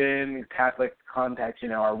Christian Catholic context,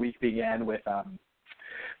 our week began with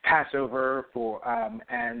Passover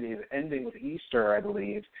and is ending with Easter, I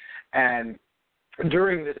believe. And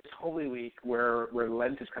during this Holy Week, where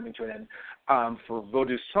Lent is coming to an end, for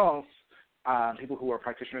Vodou Sens, people who are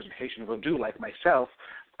practitioners of Haitian Vodou, like myself,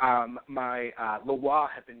 my lois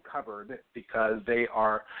have been covered because they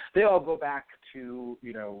all go back to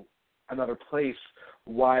another place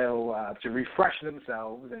while to refresh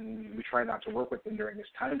themselves, and we try not to work with them during this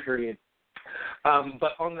time period.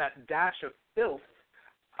 But on that dash of filth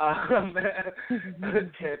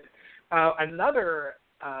tip, another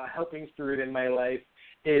helping spirit in my life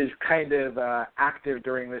is kind of active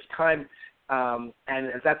during this time,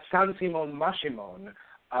 and that's San Simon Mashimon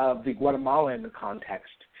of the Guatemalan context.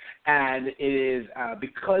 And it is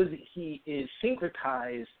because he is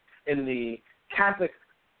syncretized in the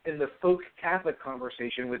folk Catholic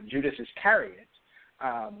conversation with Judas Iscariot,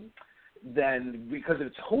 then because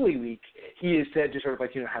it's Holy Week, he is said to sort of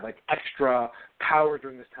have extra power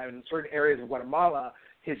during this time. In certain areas of Guatemala,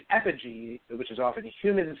 his effigy, which is often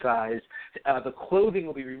human-sized, the clothing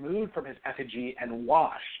will be removed from his effigy and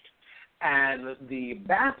washed. And the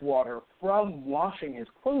bath water from washing his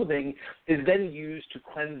clothing is then used to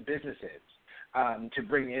cleanse businesses, to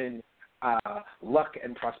bring in luck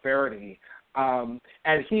and prosperity. And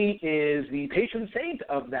he is the patron saint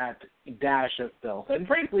of that dash of filth, and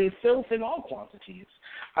frankly, filth in all quantities.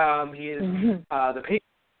 He is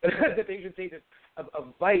the patron saint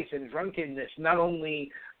of vice and drunkenness, not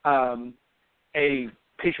only a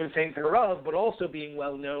patron saint thereof, but also being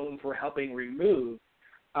well known for helping remove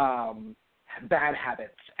bad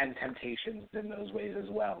habits and temptations in those ways as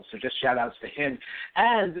well. So just shout-outs to him.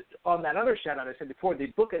 And on that other shout-out I said before, the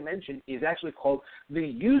book I mentioned is actually called The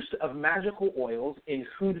Use of Magical Oils in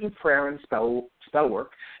Hoodoo Prayer and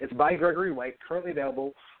Spellwork. It's by Gregory White, currently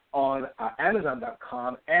available on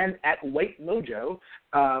Amazon.com and at White Mojo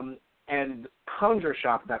and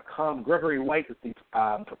ConjureShop.com. Gregory White is the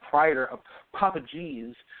proprietor of Papa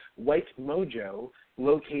G's White Mojo,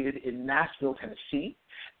 located in Nashville, Tennessee.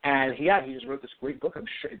 And he just wrote this great book. I'm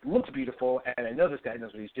sure it looks beautiful, and I know this guy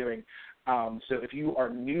knows what he's doing. So if you are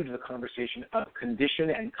new to the conversation of condition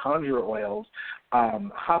and conjure oils,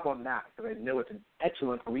 hop on that, because I know it's an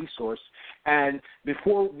excellent resource. And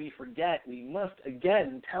before we forget, we must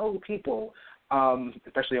again tell people,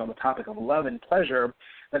 especially on the topic of love and pleasure,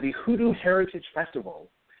 that the Hoodoo Heritage Festival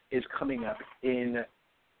is coming up in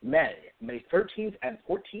May 13th and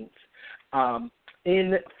 14th.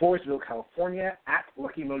 in Forestville, California, at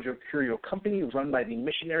Lucky Mojo Curio Company, run by the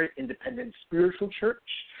Missionary Independent Spiritual Church.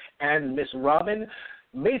 And Miss Robin,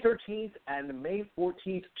 May 13th and May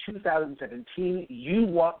 14th, 2017, you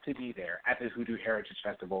want to be there at the Hoodoo Heritage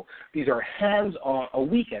Festival. These are a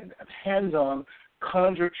weekend of hands-on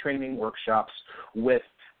conjure training workshops with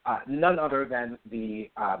none other than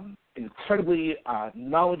the incredibly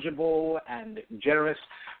knowledgeable and generous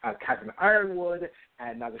Catherine Ironwood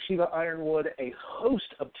and Nagashiva Ironwood, a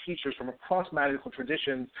host of teachers from across magical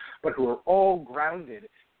traditions, but who are all grounded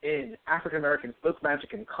in African-American folk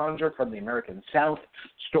magic and conjure from the American South.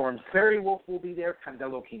 Storm Fairy Wolf will be there,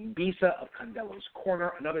 Candelo Kimbisa of Candelo's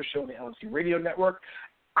Corner, another show on the LMC Radio Network.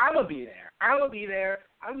 I'm going to be there.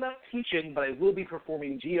 I'm not teaching, but I will be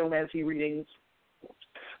performing geomancy readings.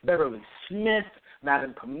 Beverly Smith,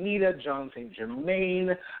 Madame Comida, John St.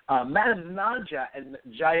 Germain, Madame Nadja, and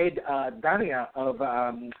Jayed Dania of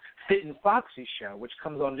Fit and Foxy show, which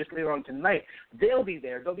comes on just later on tonight. They'll be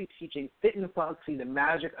there. They'll be teaching Fit and Foxy, the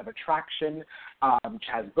magic of attraction.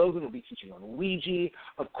 Chaz Bogan will be teaching on Ouija.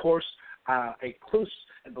 Of course, a close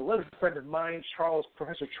and beloved friend of mine,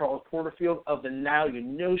 Professor Charles Porterfield of the Now You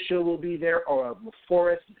Know show will be there, or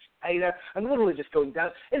LaForest, Miss Ida. I'm literally just going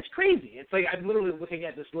down. It's crazy. It's like I'm literally looking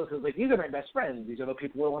at this list of like, these are my best friends. These are the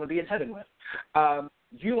people I want to be in heaven with.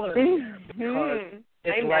 You want to be there because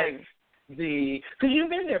it's like because you've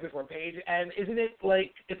been there before, Paige, and isn't it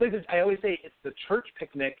like it's like this, I always say it's the church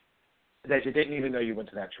picnic that you didn't even know you went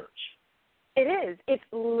to that church. It is. It's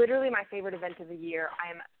literally my favorite event of the year.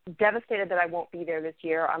 I'm devastated that I won't be there this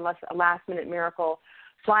year unless a last-minute miracle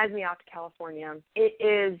flies me out to California. It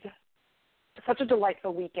is such a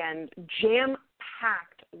delightful weekend,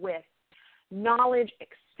 jam-packed with knowledge,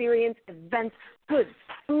 experience, events, good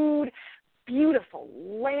food, beautiful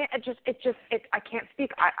land. I can't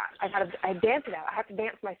speak. I dance it out. I have to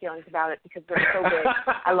dance my feelings about it because they're so big.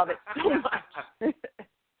 I love it so much.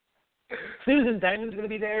 Susan Diamond's going to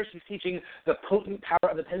be there. She's teaching the potent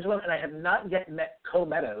power of the pendulum, and I have not yet met Co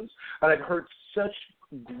Meadows, but I've heard such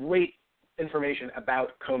great information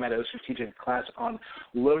about Co Meadows, who's teaching a class on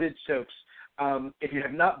loaded soaps. If you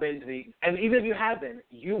have not been to and even if you have been,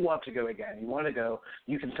 you want to go again. You want to go,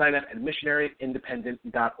 you can sign up at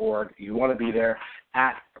missionaryindependent.org. You want to be there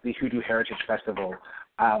at the Hoodoo Heritage Festival.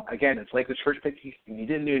 Again, it's like the church picnic. You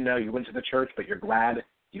didn't even know you went to the church, but you're glad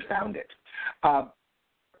you found it.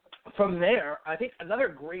 From there, I think another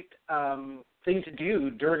great thing to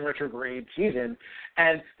do during retrograde season,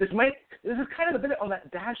 and this is kind of a bit on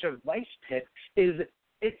that dash of vice tip, is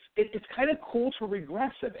it's kind of cool to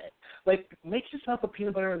regress a bit. Like, make yourself a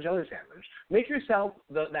peanut butter and jelly sandwich. Make yourself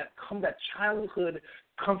that childhood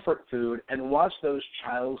comfort food, and watch those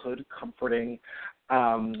childhood comforting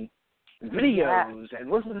videos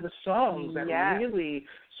and listen to the songs that really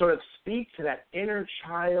sort of speak to that inner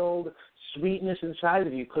child sweetness inside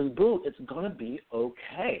of you, because, boo, it's going to be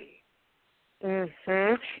okay.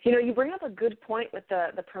 Mm-hmm. You know, you bring up a good point with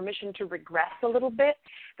the permission to regress a little bit.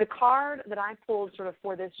 The card that I pulled sort of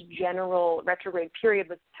for this general retrograde period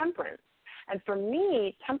was Temperance. And for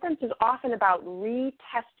me, Temperance is often about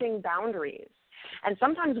retesting boundaries. And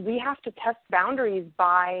sometimes we have to test boundaries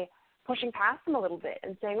by pushing past them a little bit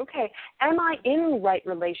and saying, okay, am I in right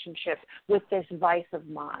relationship with this vice of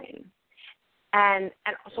mine? And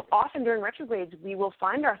so often during retrogrades, we will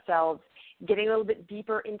find ourselves getting a little bit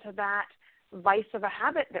deeper into that vice of a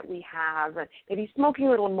habit that we have, maybe smoking a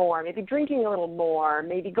little more, maybe drinking a little more,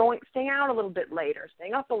 maybe staying out a little bit later,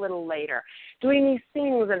 staying up a little later, doing these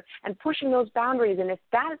things and pushing those boundaries. And if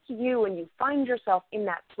that's you and you find yourself in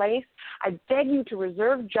that place, I beg you to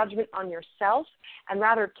reserve judgment on yourself and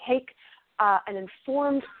rather take an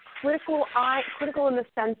informed, critical in the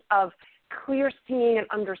sense of clear seeing and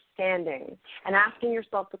understanding, and asking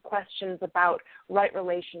yourself the questions about right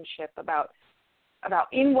relationship, about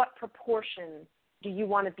in what proportion do you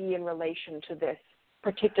want to be in relation to this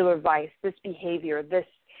particular vice, this behavior, this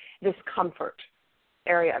comfort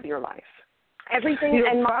area of your life. Everything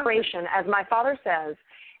in moderation, as my father says,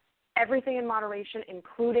 everything in moderation,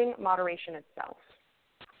 including moderation itself.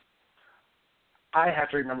 I have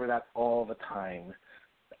to remember that all the time.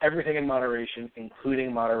 Everything in moderation,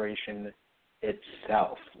 including moderation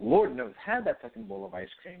itself. Lord knows, had that second bowl of ice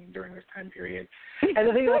cream during this time period. And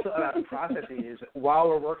the thing also about the process is, while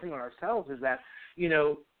we're working on ourselves, is that, you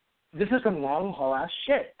know, this is some long-haul ass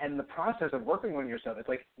shit. And the process of working on yourself, it's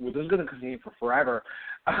like, well, this is going to continue for forever.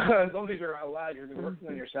 As long as you're alive, you're going to be working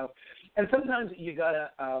on yourself. And sometimes you got to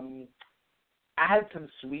add some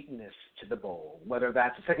sweetness to the bowl, whether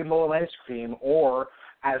that's a second bowl of ice cream or,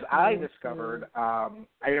 as I discovered, I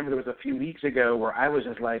remember there was a few weeks ago where I was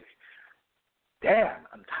just like, damn,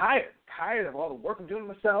 I'm tired of all the work I'm doing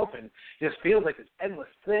myself, and it just feels like this endless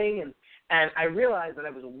thing. And I realized that I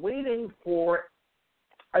was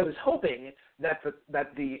hoping that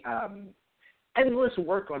the endless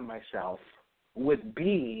work on myself would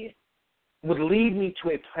lead me to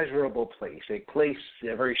a pleasurable place, a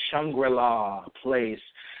very Shangri-La place,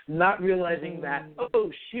 not realizing that,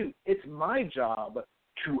 oh, shoot, it's my job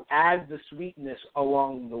to add the sweetness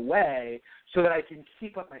along the way so that I can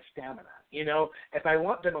keep up my stamina. You know, if I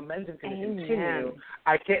want the momentum to continue,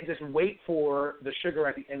 I can't just wait for the sugar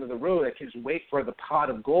at the end of the road. I can't just wait for the pot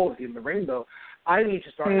of gold at the end of the rainbow. I need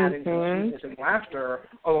to start adding some sweetness and laughter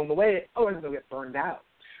along the way, or I'm going to get burned out.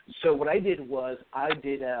 So what I did was as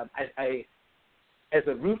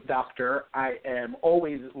a root doctor, I am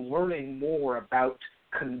always learning more about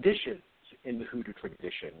conditions in the hoodoo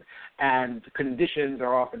tradition. And conditions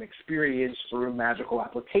are often experienced through magical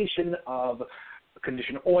application of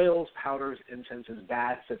conditioned oils, powders, incenses,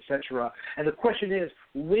 baths, etc. And the question is,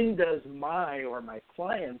 when does my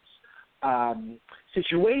client's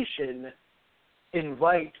situation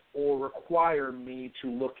invite or require me to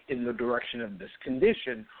look in the direction of this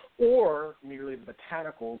condition, or merely the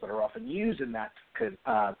botanicals that are often used in that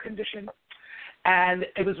condition? And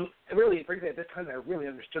it was really, frankly, at this time I really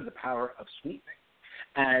understood the power of sweetening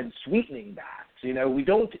and sweetening baths. You know, we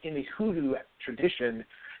don't, in the hoodoo tradition,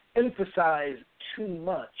 emphasize too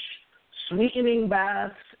much sweetening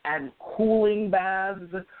baths and cooling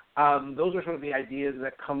baths. Those are sort of the ideas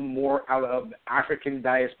that come more out of African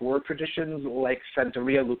diaspora traditions like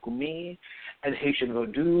Santeria Lukumi and Haitian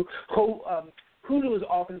Vodou. Hoodoo is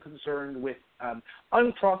often concerned with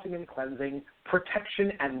uncrossing and cleansing,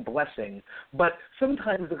 protection and blessing, but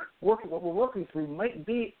sometimes what we're working through might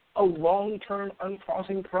be a long-term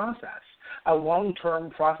uncrossing process, a long-term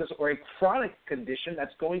process or a chronic condition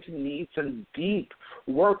that's going to need some deep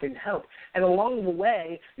work and help. And along the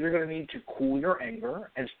way, you're going to need to cool your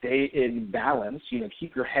anger and stay in balance, you know,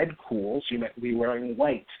 keep your head cool. So you might be wearing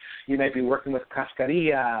white. You might be working with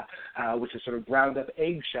cascarilla, which is sort of ground up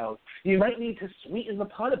eggshells. You might need to sweeten the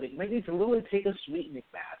pot a bit. You might need to literally take a sweetening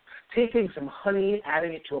bath, taking some honey,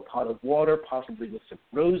 adding it to a pot of water, possibly with some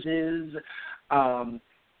roses,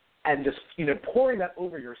 and just, you know, pouring that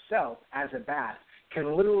over yourself as a bath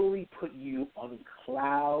can literally put you on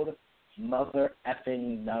cloud mother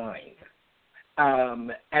effing 9,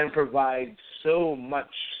 and provide so much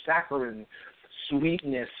saccharine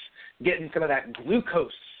sweetness, getting some of that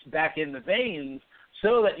glucose back in the veins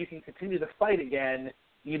so that you can continue the fight again,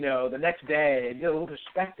 you know, the next day and get a little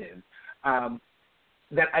perspective.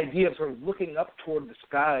 That idea of sort of looking up toward the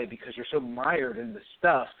sky because you're so mired in the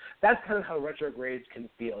stuff, that's kind of how retrogrades can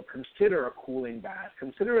feel. Consider a cooling bath.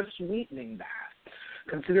 Consider a sweetening bath.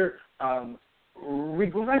 Consider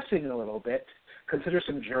regressing a little bit. Consider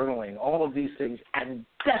some journaling, all of these things, and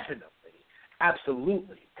definitely,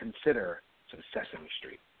 absolutely consider some Sesame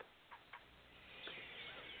Street.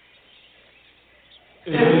 A,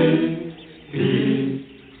 B,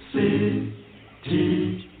 C, D,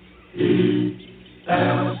 E,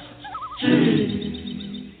 F, G,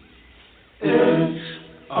 H,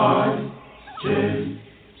 I, J,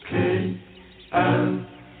 K, L,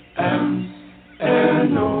 M,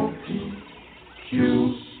 N, O, P,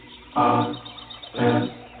 Q, R, S,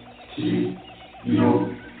 T,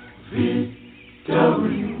 U, V,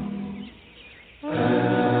 W,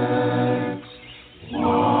 X,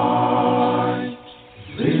 Y,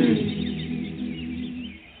 Z,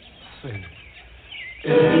 A,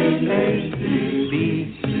 B,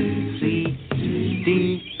 C, D,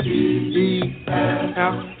 E,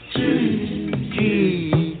 F, G,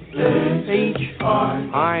 H,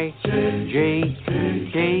 I, J,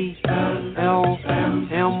 K, L, M,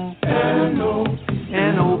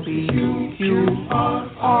 N, O, P, Q,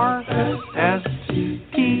 R, S, T,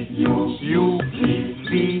 U,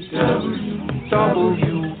 V,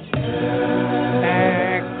 W,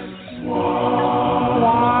 X,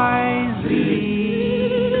 Y, Z.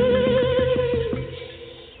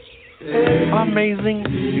 Amazing,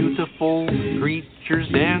 beautiful creatures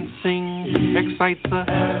dancing excite the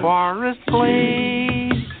forest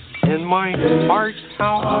glade. In my heart,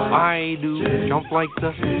 how I do jump like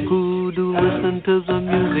the kudu. Listen to the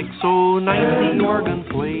music so nice, the organ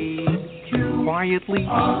plays. Quietly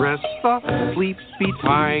rests the sleepy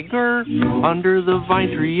tiger under the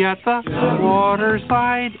vine tree at the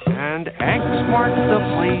waterside, and X marks the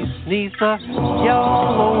place neath the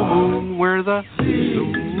yellow moon where the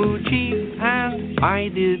Zulu chief and I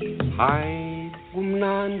did hide.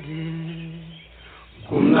 Kumnandi,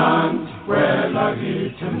 kumnandi, wela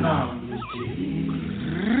githi mnandi.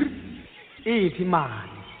 Iphi mali?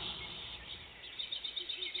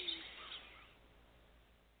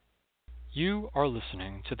 You are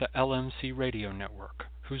listening to the LMC Radio Network,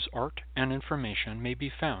 whose art and information may be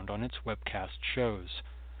found on its webcast shows.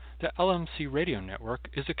 The LMC Radio Network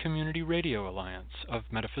is a community radio alliance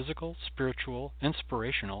of metaphysical, spiritual,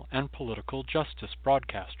 inspirational, and political justice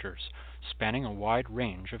broadcasters, spanning a wide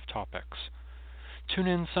range of topics. Tune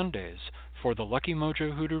in Sundays for the Lucky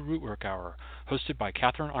Mojo Hoodoo Rootwork Hour, hosted by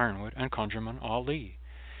Catherine Ironwood and Conjurman Ali.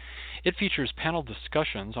 It features panel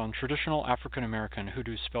discussions on traditional African American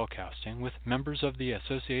hoodoo spellcasting with members of the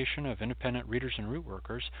Association of Independent Readers and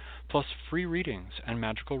Rootworkers, plus free readings and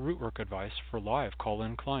magical rootwork advice for live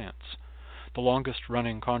call-in clients. The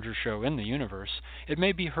longest-running conjure show in the universe, it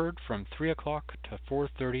may be heard from 3 o'clock to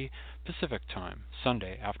 4:30 Pacific Time,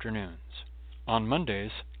 Sunday afternoons. On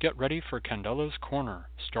Mondays, get ready for Candelo's Corner,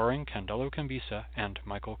 starring Candelo Cambisa and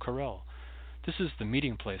Michael Carell. This is the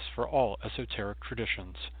meeting place for all esoteric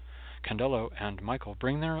traditions. Candelo and Michael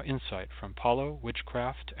bring their insight from Palo,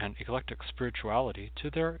 witchcraft, and eclectic spirituality to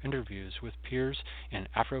their interviews with peers in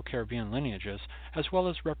Afro-Caribbean lineages, as well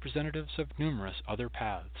as representatives of numerous other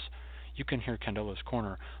paths. You can hear Candelo's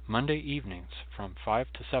Corner Monday evenings from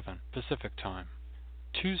 5 to 7 Pacific Time.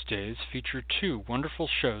 Tuesdays feature 2 wonderful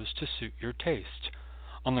shows to suit your taste.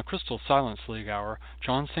 On the Crystal Silence League Hour,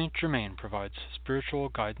 John St. Germain provides spiritual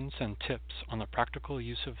guidance and tips on the practical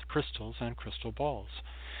use of crystals and crystal balls.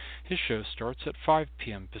 His show starts at 5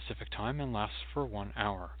 p.m. Pacific Time and lasts for 1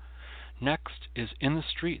 hour. Next is In the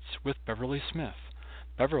Streets with Beverly Smith.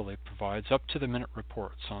 Beverly provides up-to-the-minute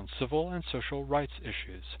reports on civil and social rights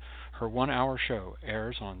issues. Her 1-hour show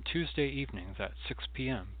airs on Tuesday evenings at 6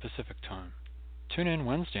 p.m. Pacific Time. Tune in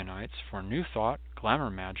Wednesday nights for New Thought,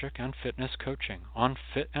 Glamour Magic, and Fitness Coaching on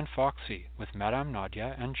Fit and Foxy with Madame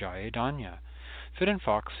Nadia and Jaye Danya. Fit and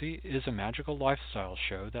Foxy is a magical lifestyle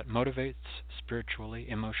show that motivates spiritually,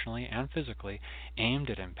 emotionally, and physically, aimed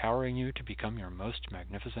at empowering you to become your most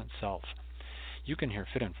magnificent self. You can hear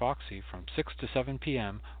Fit and Foxy from 6 to 7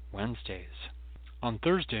 p.m. Wednesdays. On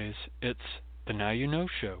Thursdays, it's the Now You Know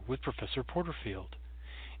Show with Professor Porterfield.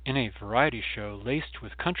 In a variety show laced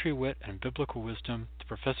with country wit and biblical wisdom, the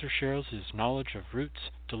professor shares his knowledge of roots,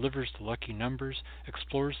 delivers the lucky numbers,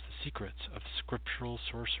 explores the secrets of scriptural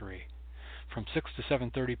sorcery. From 6 to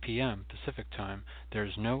 7:30 p.m. Pacific Time, there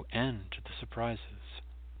is no end to the surprises.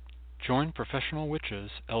 Join professional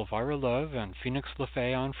witches Elvira Love and Phoenix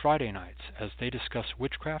LaFay on Friday nights as they discuss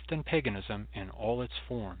witchcraft and paganism in all its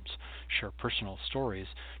forms, share personal stories,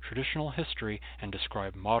 traditional history, and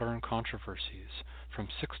describe modern controversies. From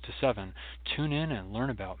 6 to 7, tune in and learn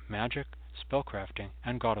about magic, spellcrafting,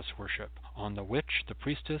 and goddess worship on The Witch, the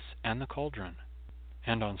Priestess, and the Cauldron.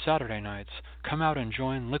 And on Saturday nights, come out and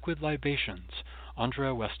join Liquid Libations.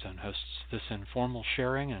 Andrea Weston hosts this informal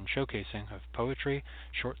sharing and showcasing of poetry,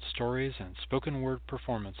 short stories, and spoken word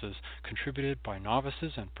performances contributed by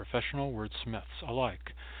novices and professional wordsmiths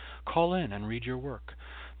alike. Call in and read your work.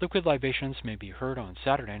 Liquid Libations may be heard on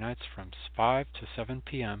Saturday nights from 5 to 7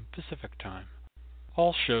 p.m. Pacific Time.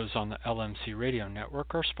 All shows on the LMC Radio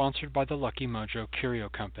Network are sponsored by the Lucky Mojo Curio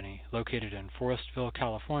Company, located in Forestville,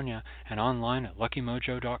 California, and online at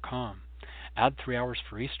luckymojo.com. Add 3 hours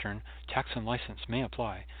for Eastern. Tax and license may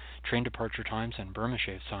apply. Train departure times and Burma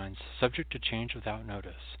shave signs subject to change without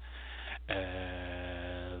notice.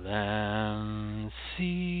 LMC.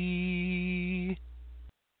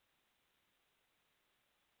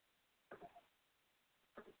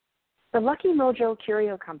 The Lucky Mojo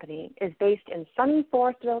Curio Company is based in sunny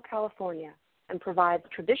Forestville, California, and provides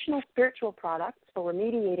traditional spiritual products for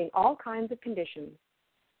remediating all kinds of conditions.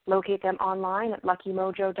 Locate them online at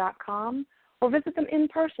luckymojo.com or visit them in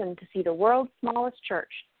person to see the world's smallest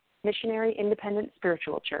church, Missionary Independent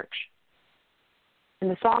Spiritual Church.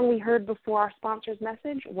 And the song we heard before our sponsor's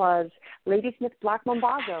message was Ladysmith Black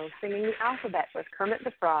Mambazo singing the alphabet with Kermit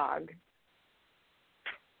the Frog.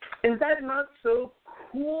 Is that not so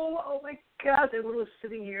cool? Oh my God, I was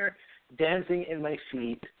sitting here dancing in my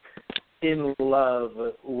seat in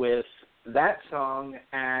love with that song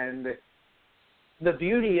and the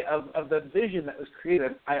beauty of the vision that was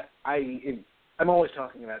created. I'm always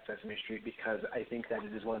talking about Sesame Street because I think that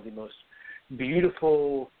it is one of the most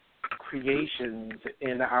beautiful creations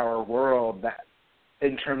in our world, that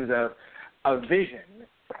in terms of a vision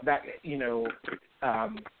that, you know,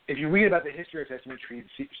 if you read about the history of Sesame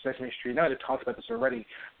Street, now it talks about this already,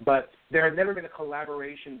 but there has never been a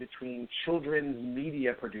collaboration between children's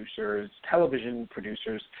media producers, television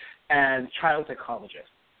producers, and child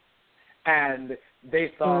psychologists. And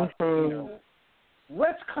they thought, you know,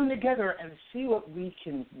 let's come together and see what we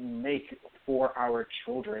can make for our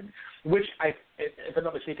children, which, if I'm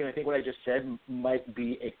not mistaken, I think what I just said might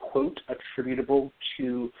be a quote attributable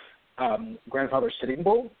to Grandfather Sitting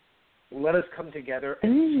Bull. let us come together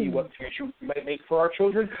and see what future we might make for our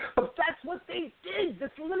children. But that's what they did.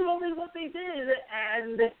 That's literally what they did.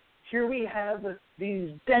 And here we have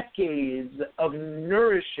these decades of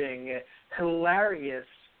nourishing, hilarious,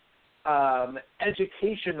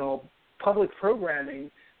 educational public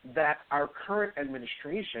programming that our current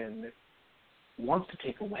administration wants to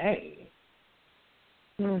take away.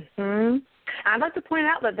 Mm-hmm. I'd like to point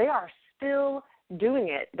out that they are still doing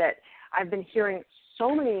it, that I've been hearing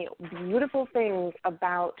so many beautiful things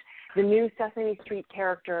about the new Sesame Street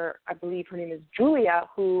character, I believe her name is Julia,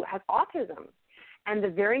 who has autism. And the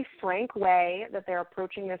very frank way that they're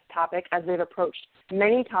approaching this topic, as they've approached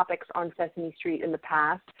many topics on Sesame Street in the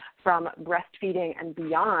past, from breastfeeding and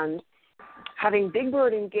beyond, having Big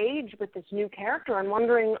Bird engage with this new character and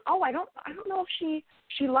wondering, I don't know if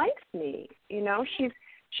she likes me. You know,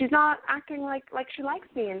 she's not acting like she likes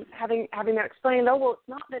me, and having that explained, it's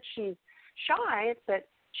not that she's shy, it's that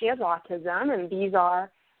she has autism, and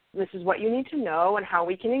this is what you need to know, and how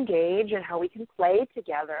we can engage and how we can play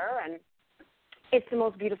together. And it's the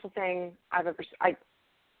most beautiful thing I've ever seen.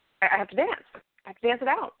 I have to dance. I have to dance it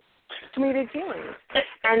out. Too many big feelings.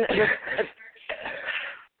 And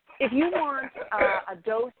if you want a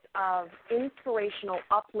dose of inspirational,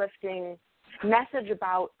 uplifting message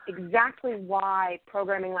about exactly why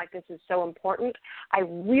programming like this is so important, I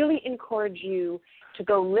really encourage you to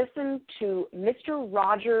go listen to Mr.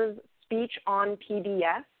 Rogers' speech on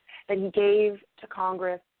PBS that he gave to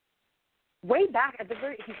Congress way back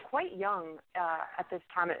he's quite young at this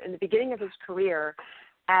time, in the beginning of his career,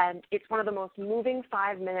 and it's one of the most moving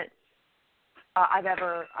 5 minutes I've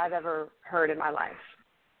ever heard in my life.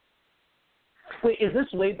 Wait, is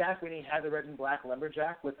this way back when he had the red and black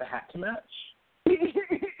lumberjack with the hat to match?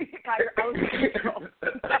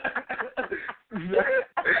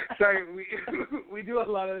 Sorry, we do a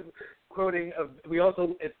lot of quoting of. We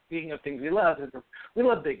also, speaking of things we love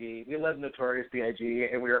Biggie, we love Notorious B.I.G.,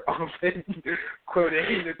 and we are often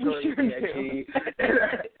quoting Notorious B.I.G.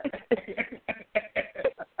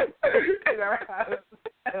 in our house.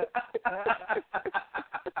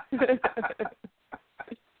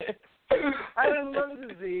 I would love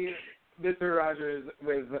to see Mr. Rogers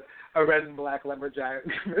with a red and black lumberjack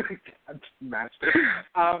match.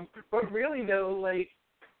 But really, though,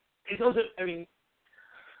 it's also,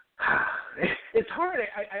 it's hard.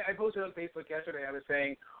 I posted on Facebook yesterday. I was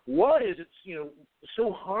saying, why is it,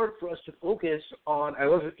 so hard for us to focus on? I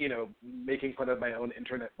wasn't, making fun of my own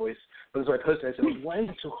internet voice, but so I posted. I said, why is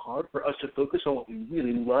it so hard for us to focus on what we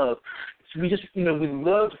really love? So we just, we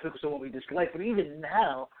love to focus on what we dislike. But even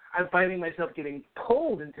now, I'm finding myself getting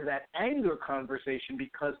pulled into that anger conversation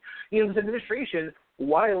because, this administration,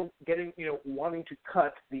 while getting, wanting to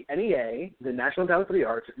cut the NEA, the National Endowment for the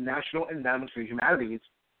Arts, National Endowment for the Humanities,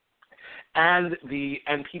 and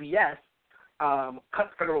PBS,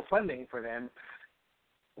 cut federal funding for them,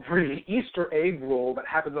 for the Easter egg roll that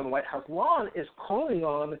happens on the White House lawn is calling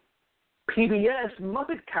on PBS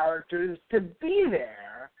Muppet characters to be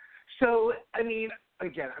there. So,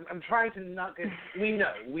 again, I'm trying to not get.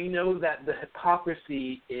 We know that the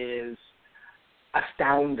hypocrisy is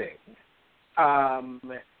astounding, and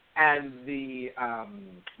the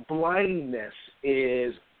blindness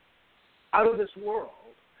is out of this world.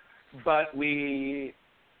 But it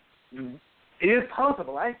is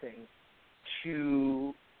possible, I think,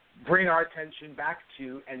 to bring our attention back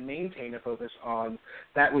to and maintain a focus on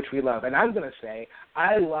that which we love. And I'm going to say,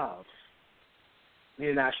 I love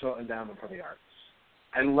the National Endowment for the Arts.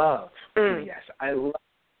 I love PBS. I love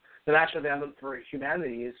the National Endowment for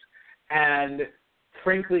Humanities. And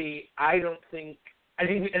frankly, I think that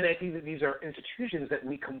these are institutions that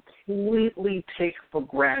we completely take for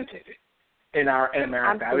granted in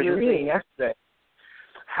America. Absolutely. I was reading yesterday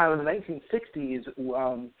how in the 1960s,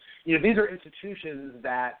 these are institutions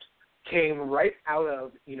that came right out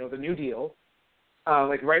of, the New Deal,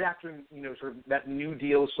 right after, sort of that New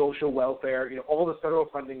Deal social welfare, all the federal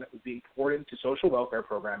funding that was being poured into social welfare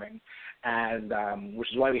programming, and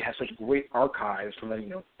which is why we have such great archives from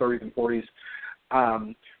the 30s and 40s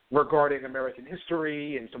regarding American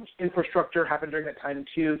history, and so much infrastructure happened during that time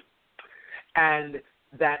too, and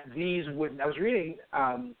that I was reading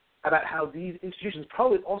about how these institutions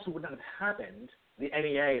probably also would not have happened, the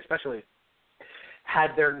NEA especially,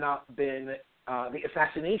 had there not been the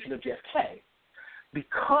assassination of JFK,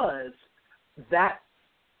 because that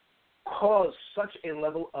caused such a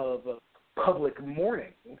level of public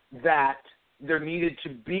mourning that there needed to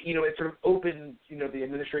be, it sort of opened, the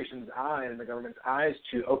administration's eyes and the government's eyes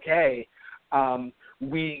to,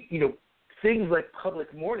 things like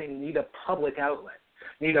public mourning need a public outlet.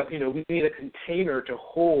 We need a container to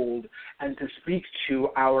hold and to speak to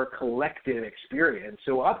our collective experience.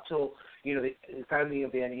 So up till, the founding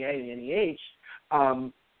of the NEA and the NEH,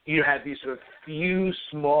 you had these sort of few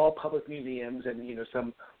small public museums and,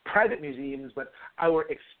 some private museums, but our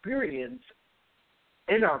experience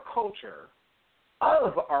in our culture,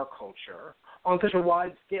 of our culture, on such a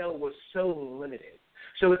wide scale was so limited.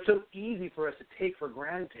 So it's so easy for us to take for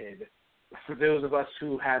granted, for those of us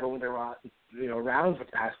who have only been around for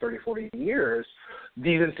the past 30, 40 years,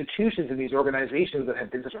 these institutions and these organizations that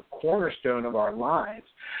have been such a cornerstone of our lives.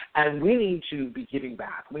 And we need to be giving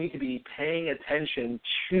back. We need to be paying attention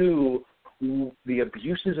to the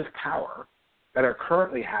abuses of power that are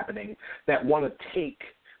currently happening that want to take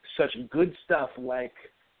such good stuff like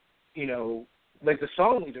the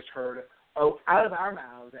song we just heard, out of our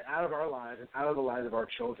mouths and out of our lives and out of the lives of our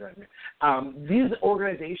children. These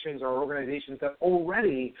organizations are organizations that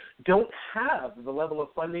already don't have the level of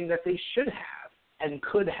funding that they should have and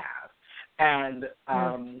could have. And,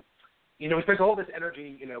 we spent all this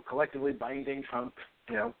energy, collectively binding Trump,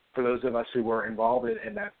 for those of us who were involved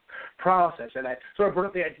in that process. And I sort of brought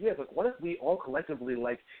up the idea of, what if we all collectively,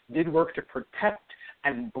 did work to protect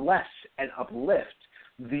and bless and uplift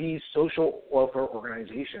these social welfare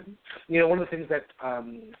organizations? One of the things that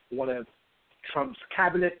one of Trump's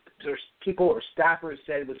cabinet or people or staffers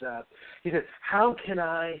said was, he said,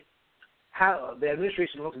 the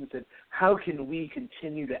administration looked and said, how can we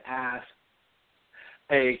continue to ask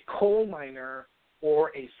a coal miner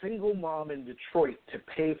or a single mom in Detroit to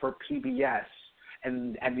pay for PBS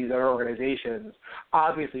and these other organizations?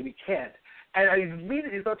 Obviously we can't. And I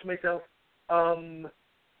immediately thought to myself,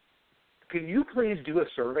 can you please do a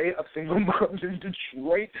survey of single moms in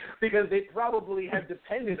Detroit? Because they probably have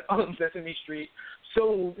depended on Sesame Street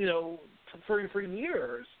for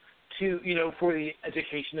years for the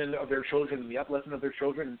education of their children and the upliftment of their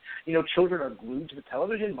children. Children are glued to the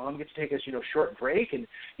television. Mom gets to take a short break and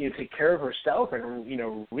take care of herself and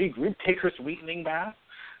regroup, take her sweetening bath.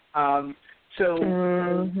 I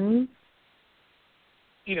don't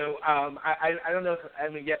know if I'm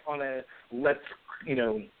gonna get on a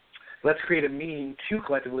let's create a meeting to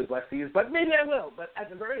collectively bless these, but maybe I will. But at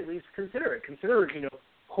the very least, consider it. Consider,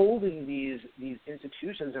 holding these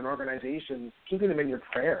institutions and organizations, keeping them in your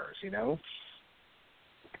prayers,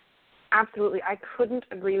 Absolutely. I couldn't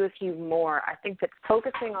agree with you more. I think that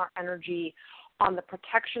focusing our energy on the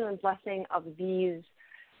protection and blessing of these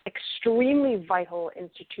extremely vital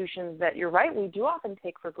institutions that, you're right, we do often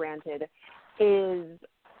take for granted is,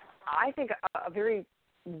 I think, a very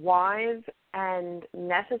wise and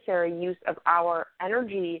necessary use of our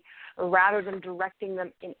energy rather than directing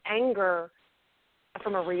them in anger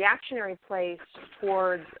from a reactionary place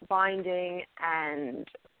towards binding and,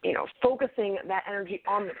 focusing that energy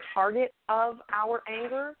on the target of our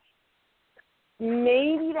anger.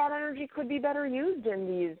 Maybe that energy could be better used in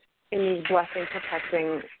these blessing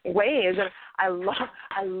protecting ways. And I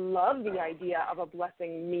love the idea of a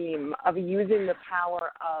blessing meme, of using the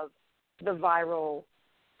power of the viral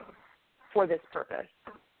for this purpose.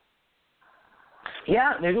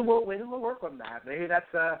 Yeah, maybe we'll work on that. Maybe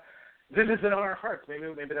that's this is in our hearts. Maybe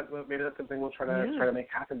that's something we'll try to make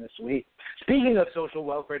happen this week. Speaking of social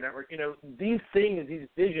welfare network, these things, these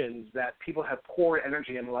visions that people have poured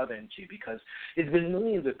energy and love into, because it's been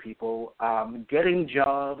millions of people getting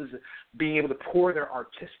jobs, being able to pour their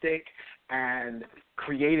artistic and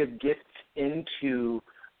creative gifts into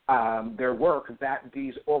their work that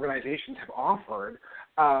these organizations have offered.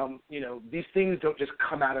 These things don't just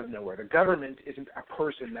come out of nowhere. The government isn't a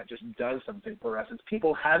person that just does something for us. It's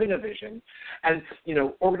people having a vision. And,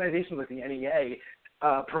 organizations like the NEA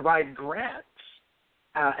provide grants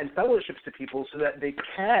and fellowships to people so that they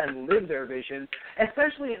can live their vision,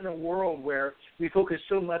 especially in a world where we focus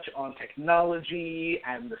so much on technology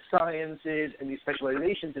and the sciences and these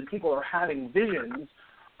specializations, and people are having visions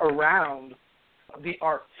around the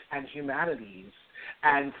arts and humanities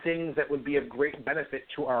and things that would be of great benefit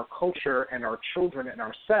to our culture and our children and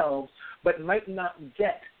ourselves, but might not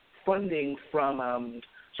get funding from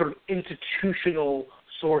sort of institutional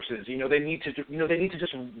sources. They need to just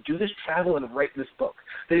do this travel and write this book.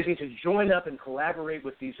 They just need to join up and collaborate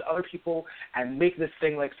with these other people and make this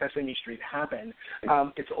thing like Sesame Street happen.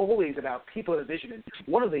 It's always about people and vision. And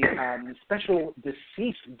one of the special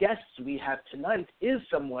deceased guests we have tonight is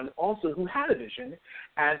someone also who had a vision,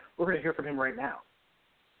 and we're going to hear from him right now.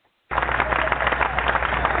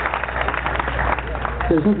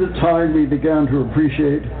 Isn't it time we began to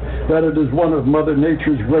appreciate that it is one of Mother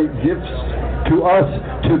Nature's great gifts to us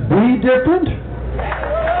to be different?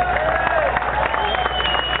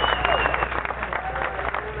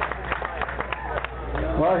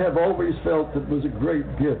 have always felt that it was a great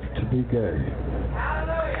gift to be gay.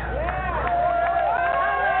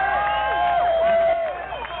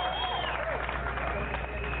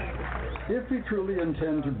 If we truly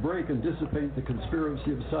intend to break and dissipate the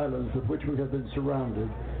conspiracy of silence with which we have been surrounded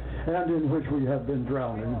and in which we have been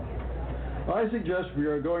drowning, I suggest we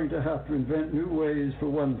are going to have to invent new ways, for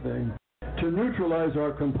one thing, to neutralize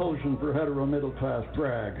our compulsion for hetero middle-class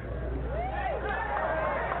brag.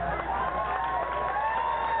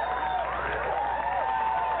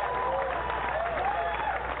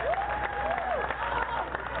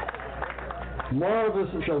 More of us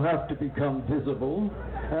shall have to become visible,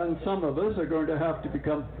 and some of us are going to have to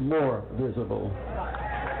become more visible.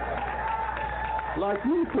 Like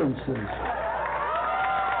me, for instance.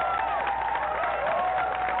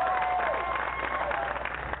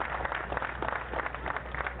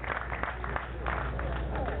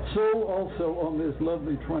 So also on this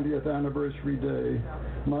lovely 20th anniversary day,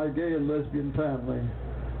 my gay and lesbian family,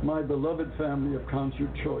 my beloved family of concert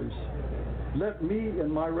choice, let me,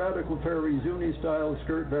 in my Radical Fairy Zuni style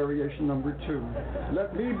skirt variation number 2,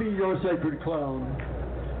 let me be your sacred clown,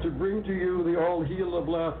 to bring to you the all heal of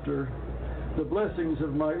laughter, the blessings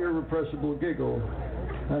of my irrepressible giggle,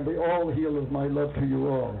 and the all heal of my love to you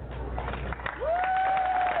all.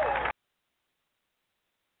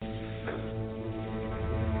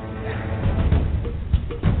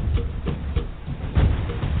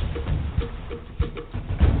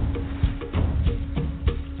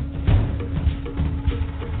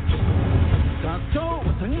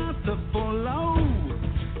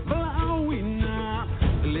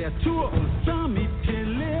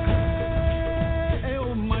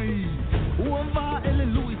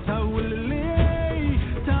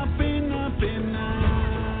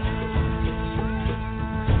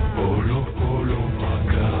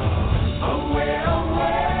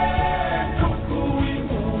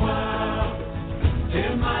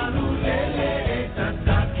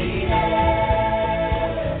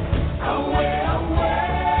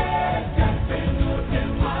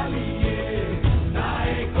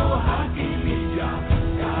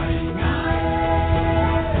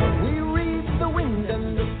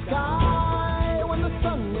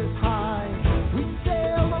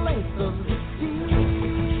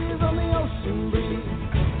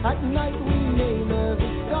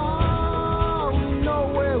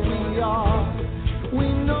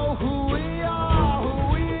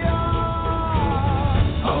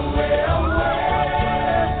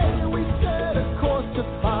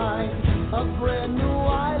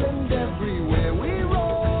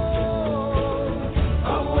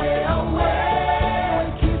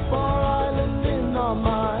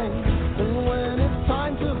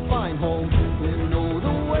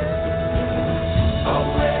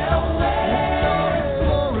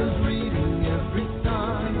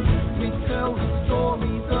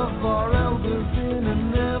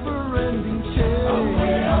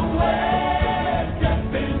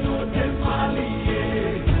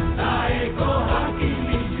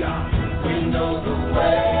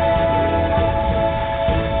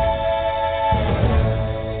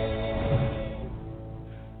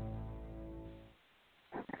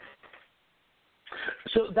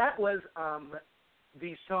 So that was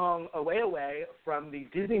the song Away Away from the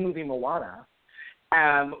Disney movie Moana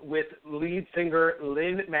with lead singer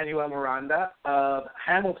Lin-Manuel Miranda of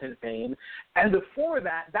Hamilton fame. And before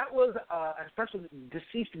that, that was a special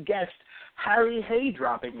deceased guest, Harry Hay,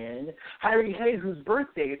 dropping in. Harry Hay, whose birth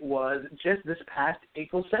date was just this past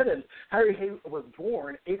April 7th. Harry Hay was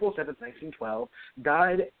born April 7th, 1912,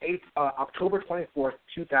 died October 24th,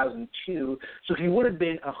 2002, so he would have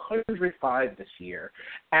been 105 this year.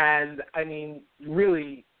 And, I mean,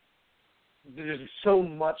 really, there's so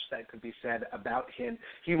much that could be said about him.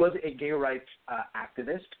 He was a gay rights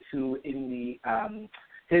activist who, in the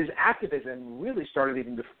his activism really started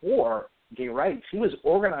even before gay rights. He was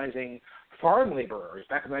organizing farm laborers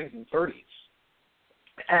back in the 1930s.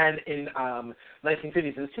 And in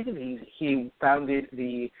 1950s and 60s, he founded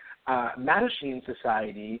the Mattachine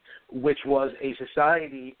Society, which was a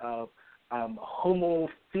society of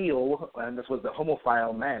homophile, and this was the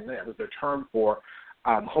homophile men. That was their term for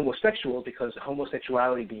homosexual, because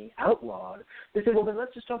homosexuality being outlawed. They said, well, then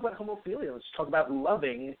let's just talk about homophilia. Let's talk about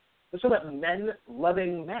let's talk about men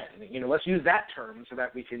loving men. Let's use that term so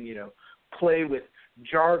that we can, play with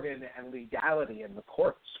jargon and legality in the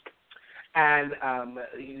courts. And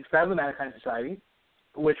he founded the Mattachine Society,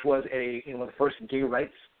 which was one of the first gay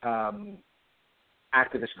rights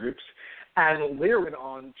activist groups, and later went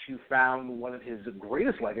on to found one of his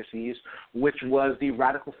greatest legacies, which was the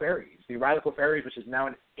Radical Fairies. The Radical Fairies, which is now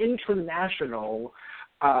an international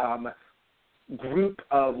group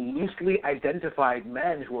of loosely identified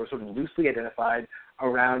men who are sort of loosely identified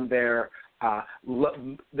around their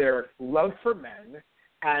love for men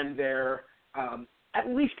and their at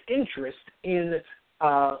least interest in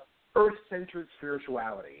earth-centered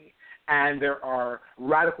spirituality. And there are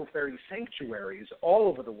radical fairy sanctuaries all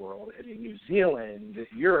over the world, in New Zealand,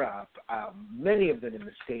 Europe, many of them in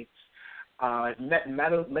the States. I've met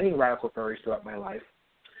many radical fairies throughout my life.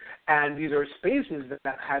 And these are spaces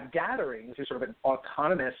that have gatherings, these sort of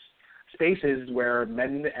autonomous spaces where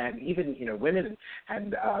men and even women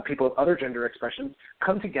and people of other gender expressions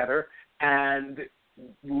come together and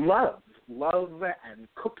love and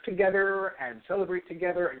cook together and celebrate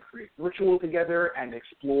together and create ritual together and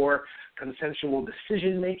explore consensual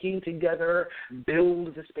decision-making together,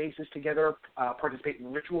 build the spaces together, participate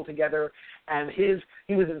in ritual together. And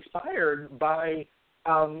he was inspired by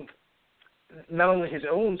not only his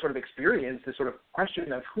own sort of experience, this sort of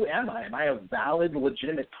question of who am I? Am I a valid,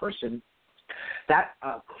 legitimate person? That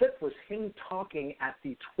clip was him talking at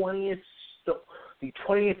the 20th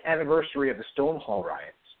anniversary of the Stonewall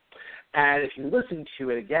riots. And if you listen to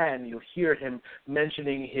it again, you'll hear him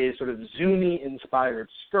mentioning his sort of Zuni-inspired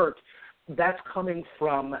skirt. That's coming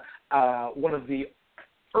from one of the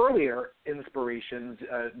earlier inspirations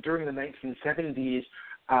during the 1970s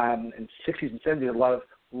and 60s and 70s. A lot of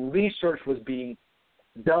research was being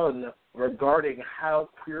done regarding how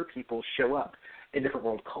queer people show up in different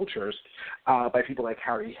world cultures by people like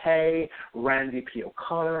Harry Hay, Randy P.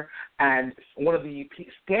 O'Connor, and one of the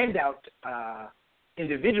standout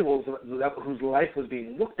individuals whose life was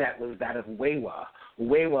being looked at was that of Wewa.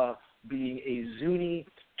 Wewa being a Zuni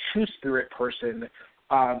two-spirit person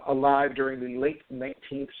alive during the late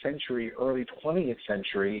 19th century, early 20th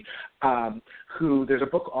century, who there's a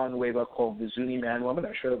book on Wewa called The Zuni Man-Woman.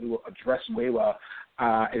 I'm sure we will address Wewa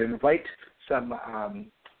and invite some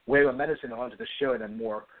Wewa medicine onto the show in a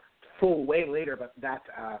more full way later. But that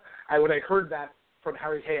when I heard that from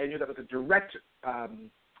Harry Hay, I knew that was a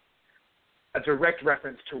direct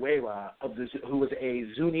reference to Wewa, who was a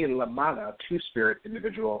Zuni Lamana two-spirit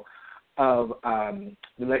individual. I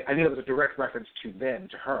knew that was a direct reference to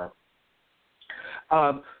her.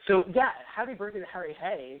 So yeah, happy birthday to Harry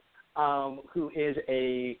Hay, who is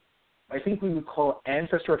I think we would call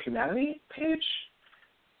ancestor of humanity, Paige?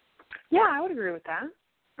 Yeah, I would agree with that.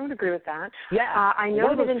 Yeah. I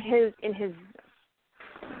know that in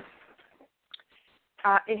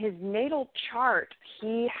his natal chart,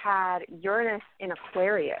 he had Uranus in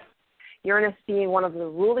Aquarius. Uranus being one of the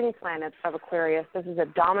ruling planets of Aquarius. This is a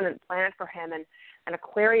dominant planet for him. And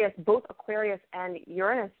Aquarius, both Aquarius and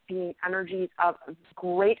Uranus being energies of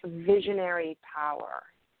great visionary power.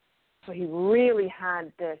 So he really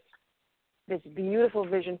had this beautiful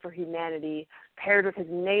vision for humanity paired with his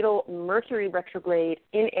natal Mercury retrograde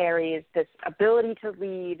in Aries, this ability to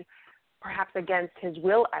lead, perhaps against his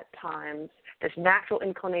will at times, this natural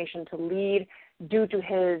inclination to lead due to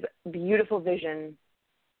his beautiful vision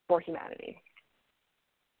for humanity.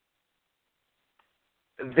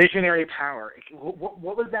 Visionary power.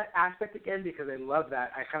 What was that aspect again? Because I love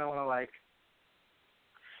that. I kind of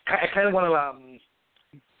want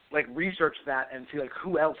to research that and see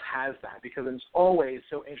who else has that, because I'm always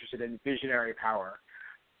so interested in visionary power.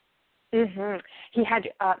 Mm-hmm. He had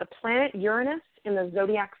the planet Uranus in the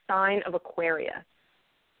zodiac sign of Aquarius.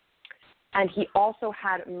 And he also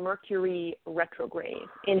had Mercury retrograde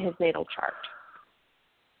in his natal chart.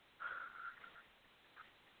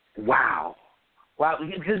 Wow.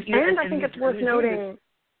 And I think it's worth noting,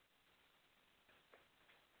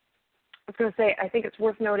 I think it's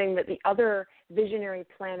worth noting that the other visionary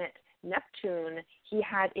planet, Neptune, he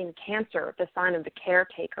had in Cancer, the sign of the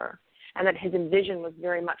caretaker, and that his vision was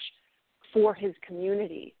very much for his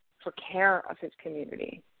community, for care of his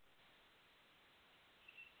community.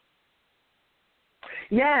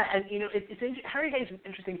 Yeah, and Harry Hay's an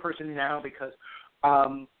interesting person now because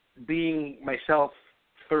being myself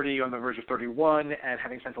 30 on the verge of 31 and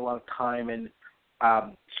having spent a lot of time in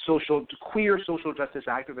queer social justice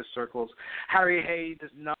activist circles, Harry Hay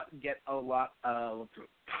does not get a lot of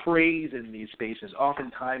praise in these spaces.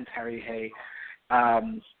 Oftentimes, Harry Hay,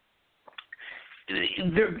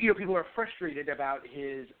 people are frustrated about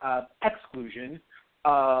his exclusion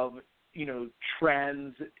of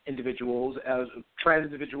trans individuals, as trans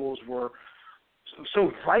individuals were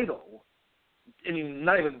so vital. I mean,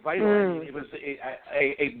 not even vital. I mean, it was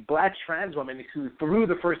a black trans woman who threw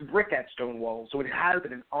the first brick at Stonewall. So it has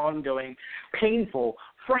been an ongoing, painful,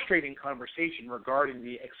 frustrating conversation regarding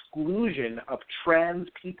the exclusion of trans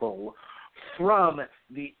people from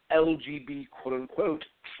the LGBT, quote-unquote,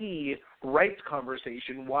 T rights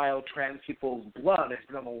conversation while trans people's blood has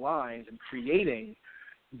been on the lines and creating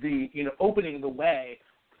the, opening the way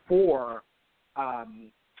for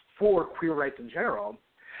queer rights in general.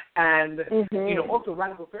 And, also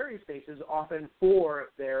radical fairy spaces often for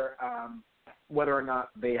their, whether or not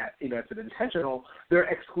they, it's an intentional, their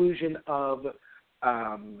exclusion of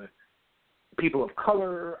people of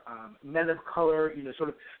color, men of color, sort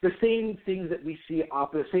of the same things that we see,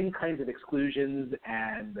 the same kinds of exclusions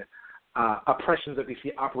and oppressions that we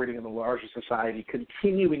see operating in the larger society,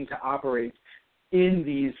 continuing to operate in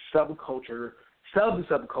these subculture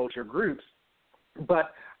groups.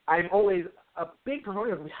 But I'm always a big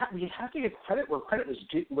proponent of we have to give credit where credit is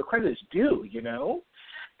due,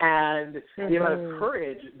 And the amount of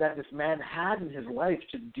courage that this man had in his life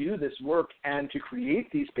to do this work and to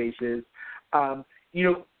create these spaces, the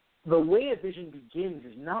way a vision begins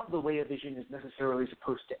is not the way a vision is necessarily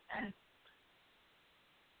supposed to end.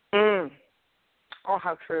 Oh,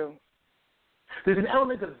 how true. There's an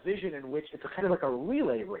element of vision in which it's kind of like a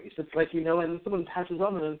relay race. It's like, and someone passes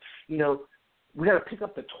on and, we got to pick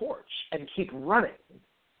up the torch and keep running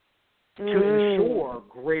to ensure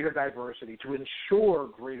greater diversity, to ensure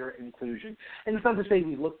greater inclusion. And it's not to say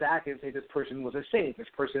we look back and say this person was a saint, this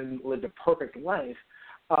person lived a perfect life,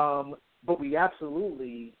 but we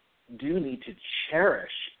absolutely do need to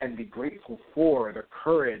cherish and be grateful for the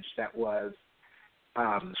courage that was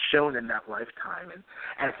shown in that lifetime.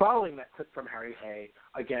 And following that clip from Harry Hay,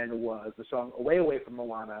 again, was the song Away, Away from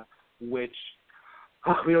Moana, which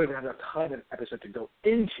we don't even have enough time in an episode to go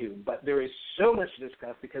into, but there is so much to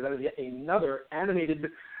discuss because that is yet another animated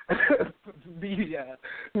media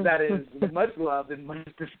that is much loved and much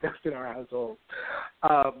discussed in our household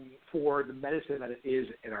for the medicine that it is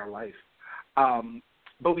in our life.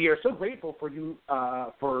 But we are so grateful for you,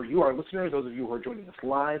 our listeners, those of you who are joining us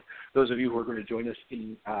live, those of you who are going to join us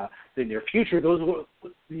in the near future, those of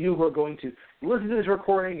you who are going to listen to this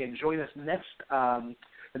recording and join us the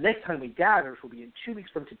next time we gather, which will be in 2 weeks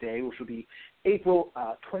from today, which will be April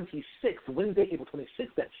 26th, Wednesday, April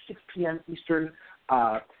 26th at 6 p.m. Eastern,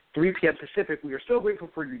 3 p.m. Pacific. We are so grateful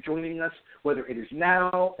for you joining us, whether it is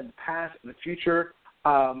now, in the past, in the future.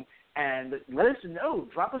 And let us know,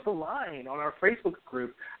 drop us a line on our Facebook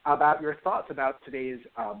group about your thoughts about today's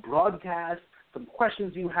broadcast, some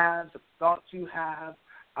questions you have, some thoughts you have,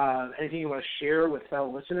 anything you want to share with fellow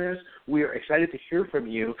listeners. We are excited to hear from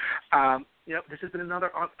you. This has been another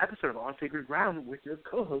episode of On Sacred Ground with your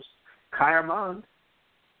co-hosts, Armand.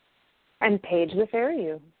 And Paige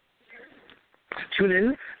Zaferiou. Tune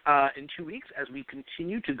in 2 weeks as we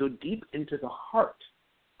continue to go deep into the heart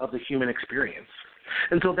of the human experience.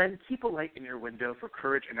 Until then, keep a light in your window for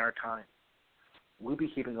courage in our time. We'll be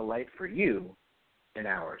keeping a light for you in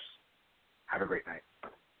ours. Have a great night.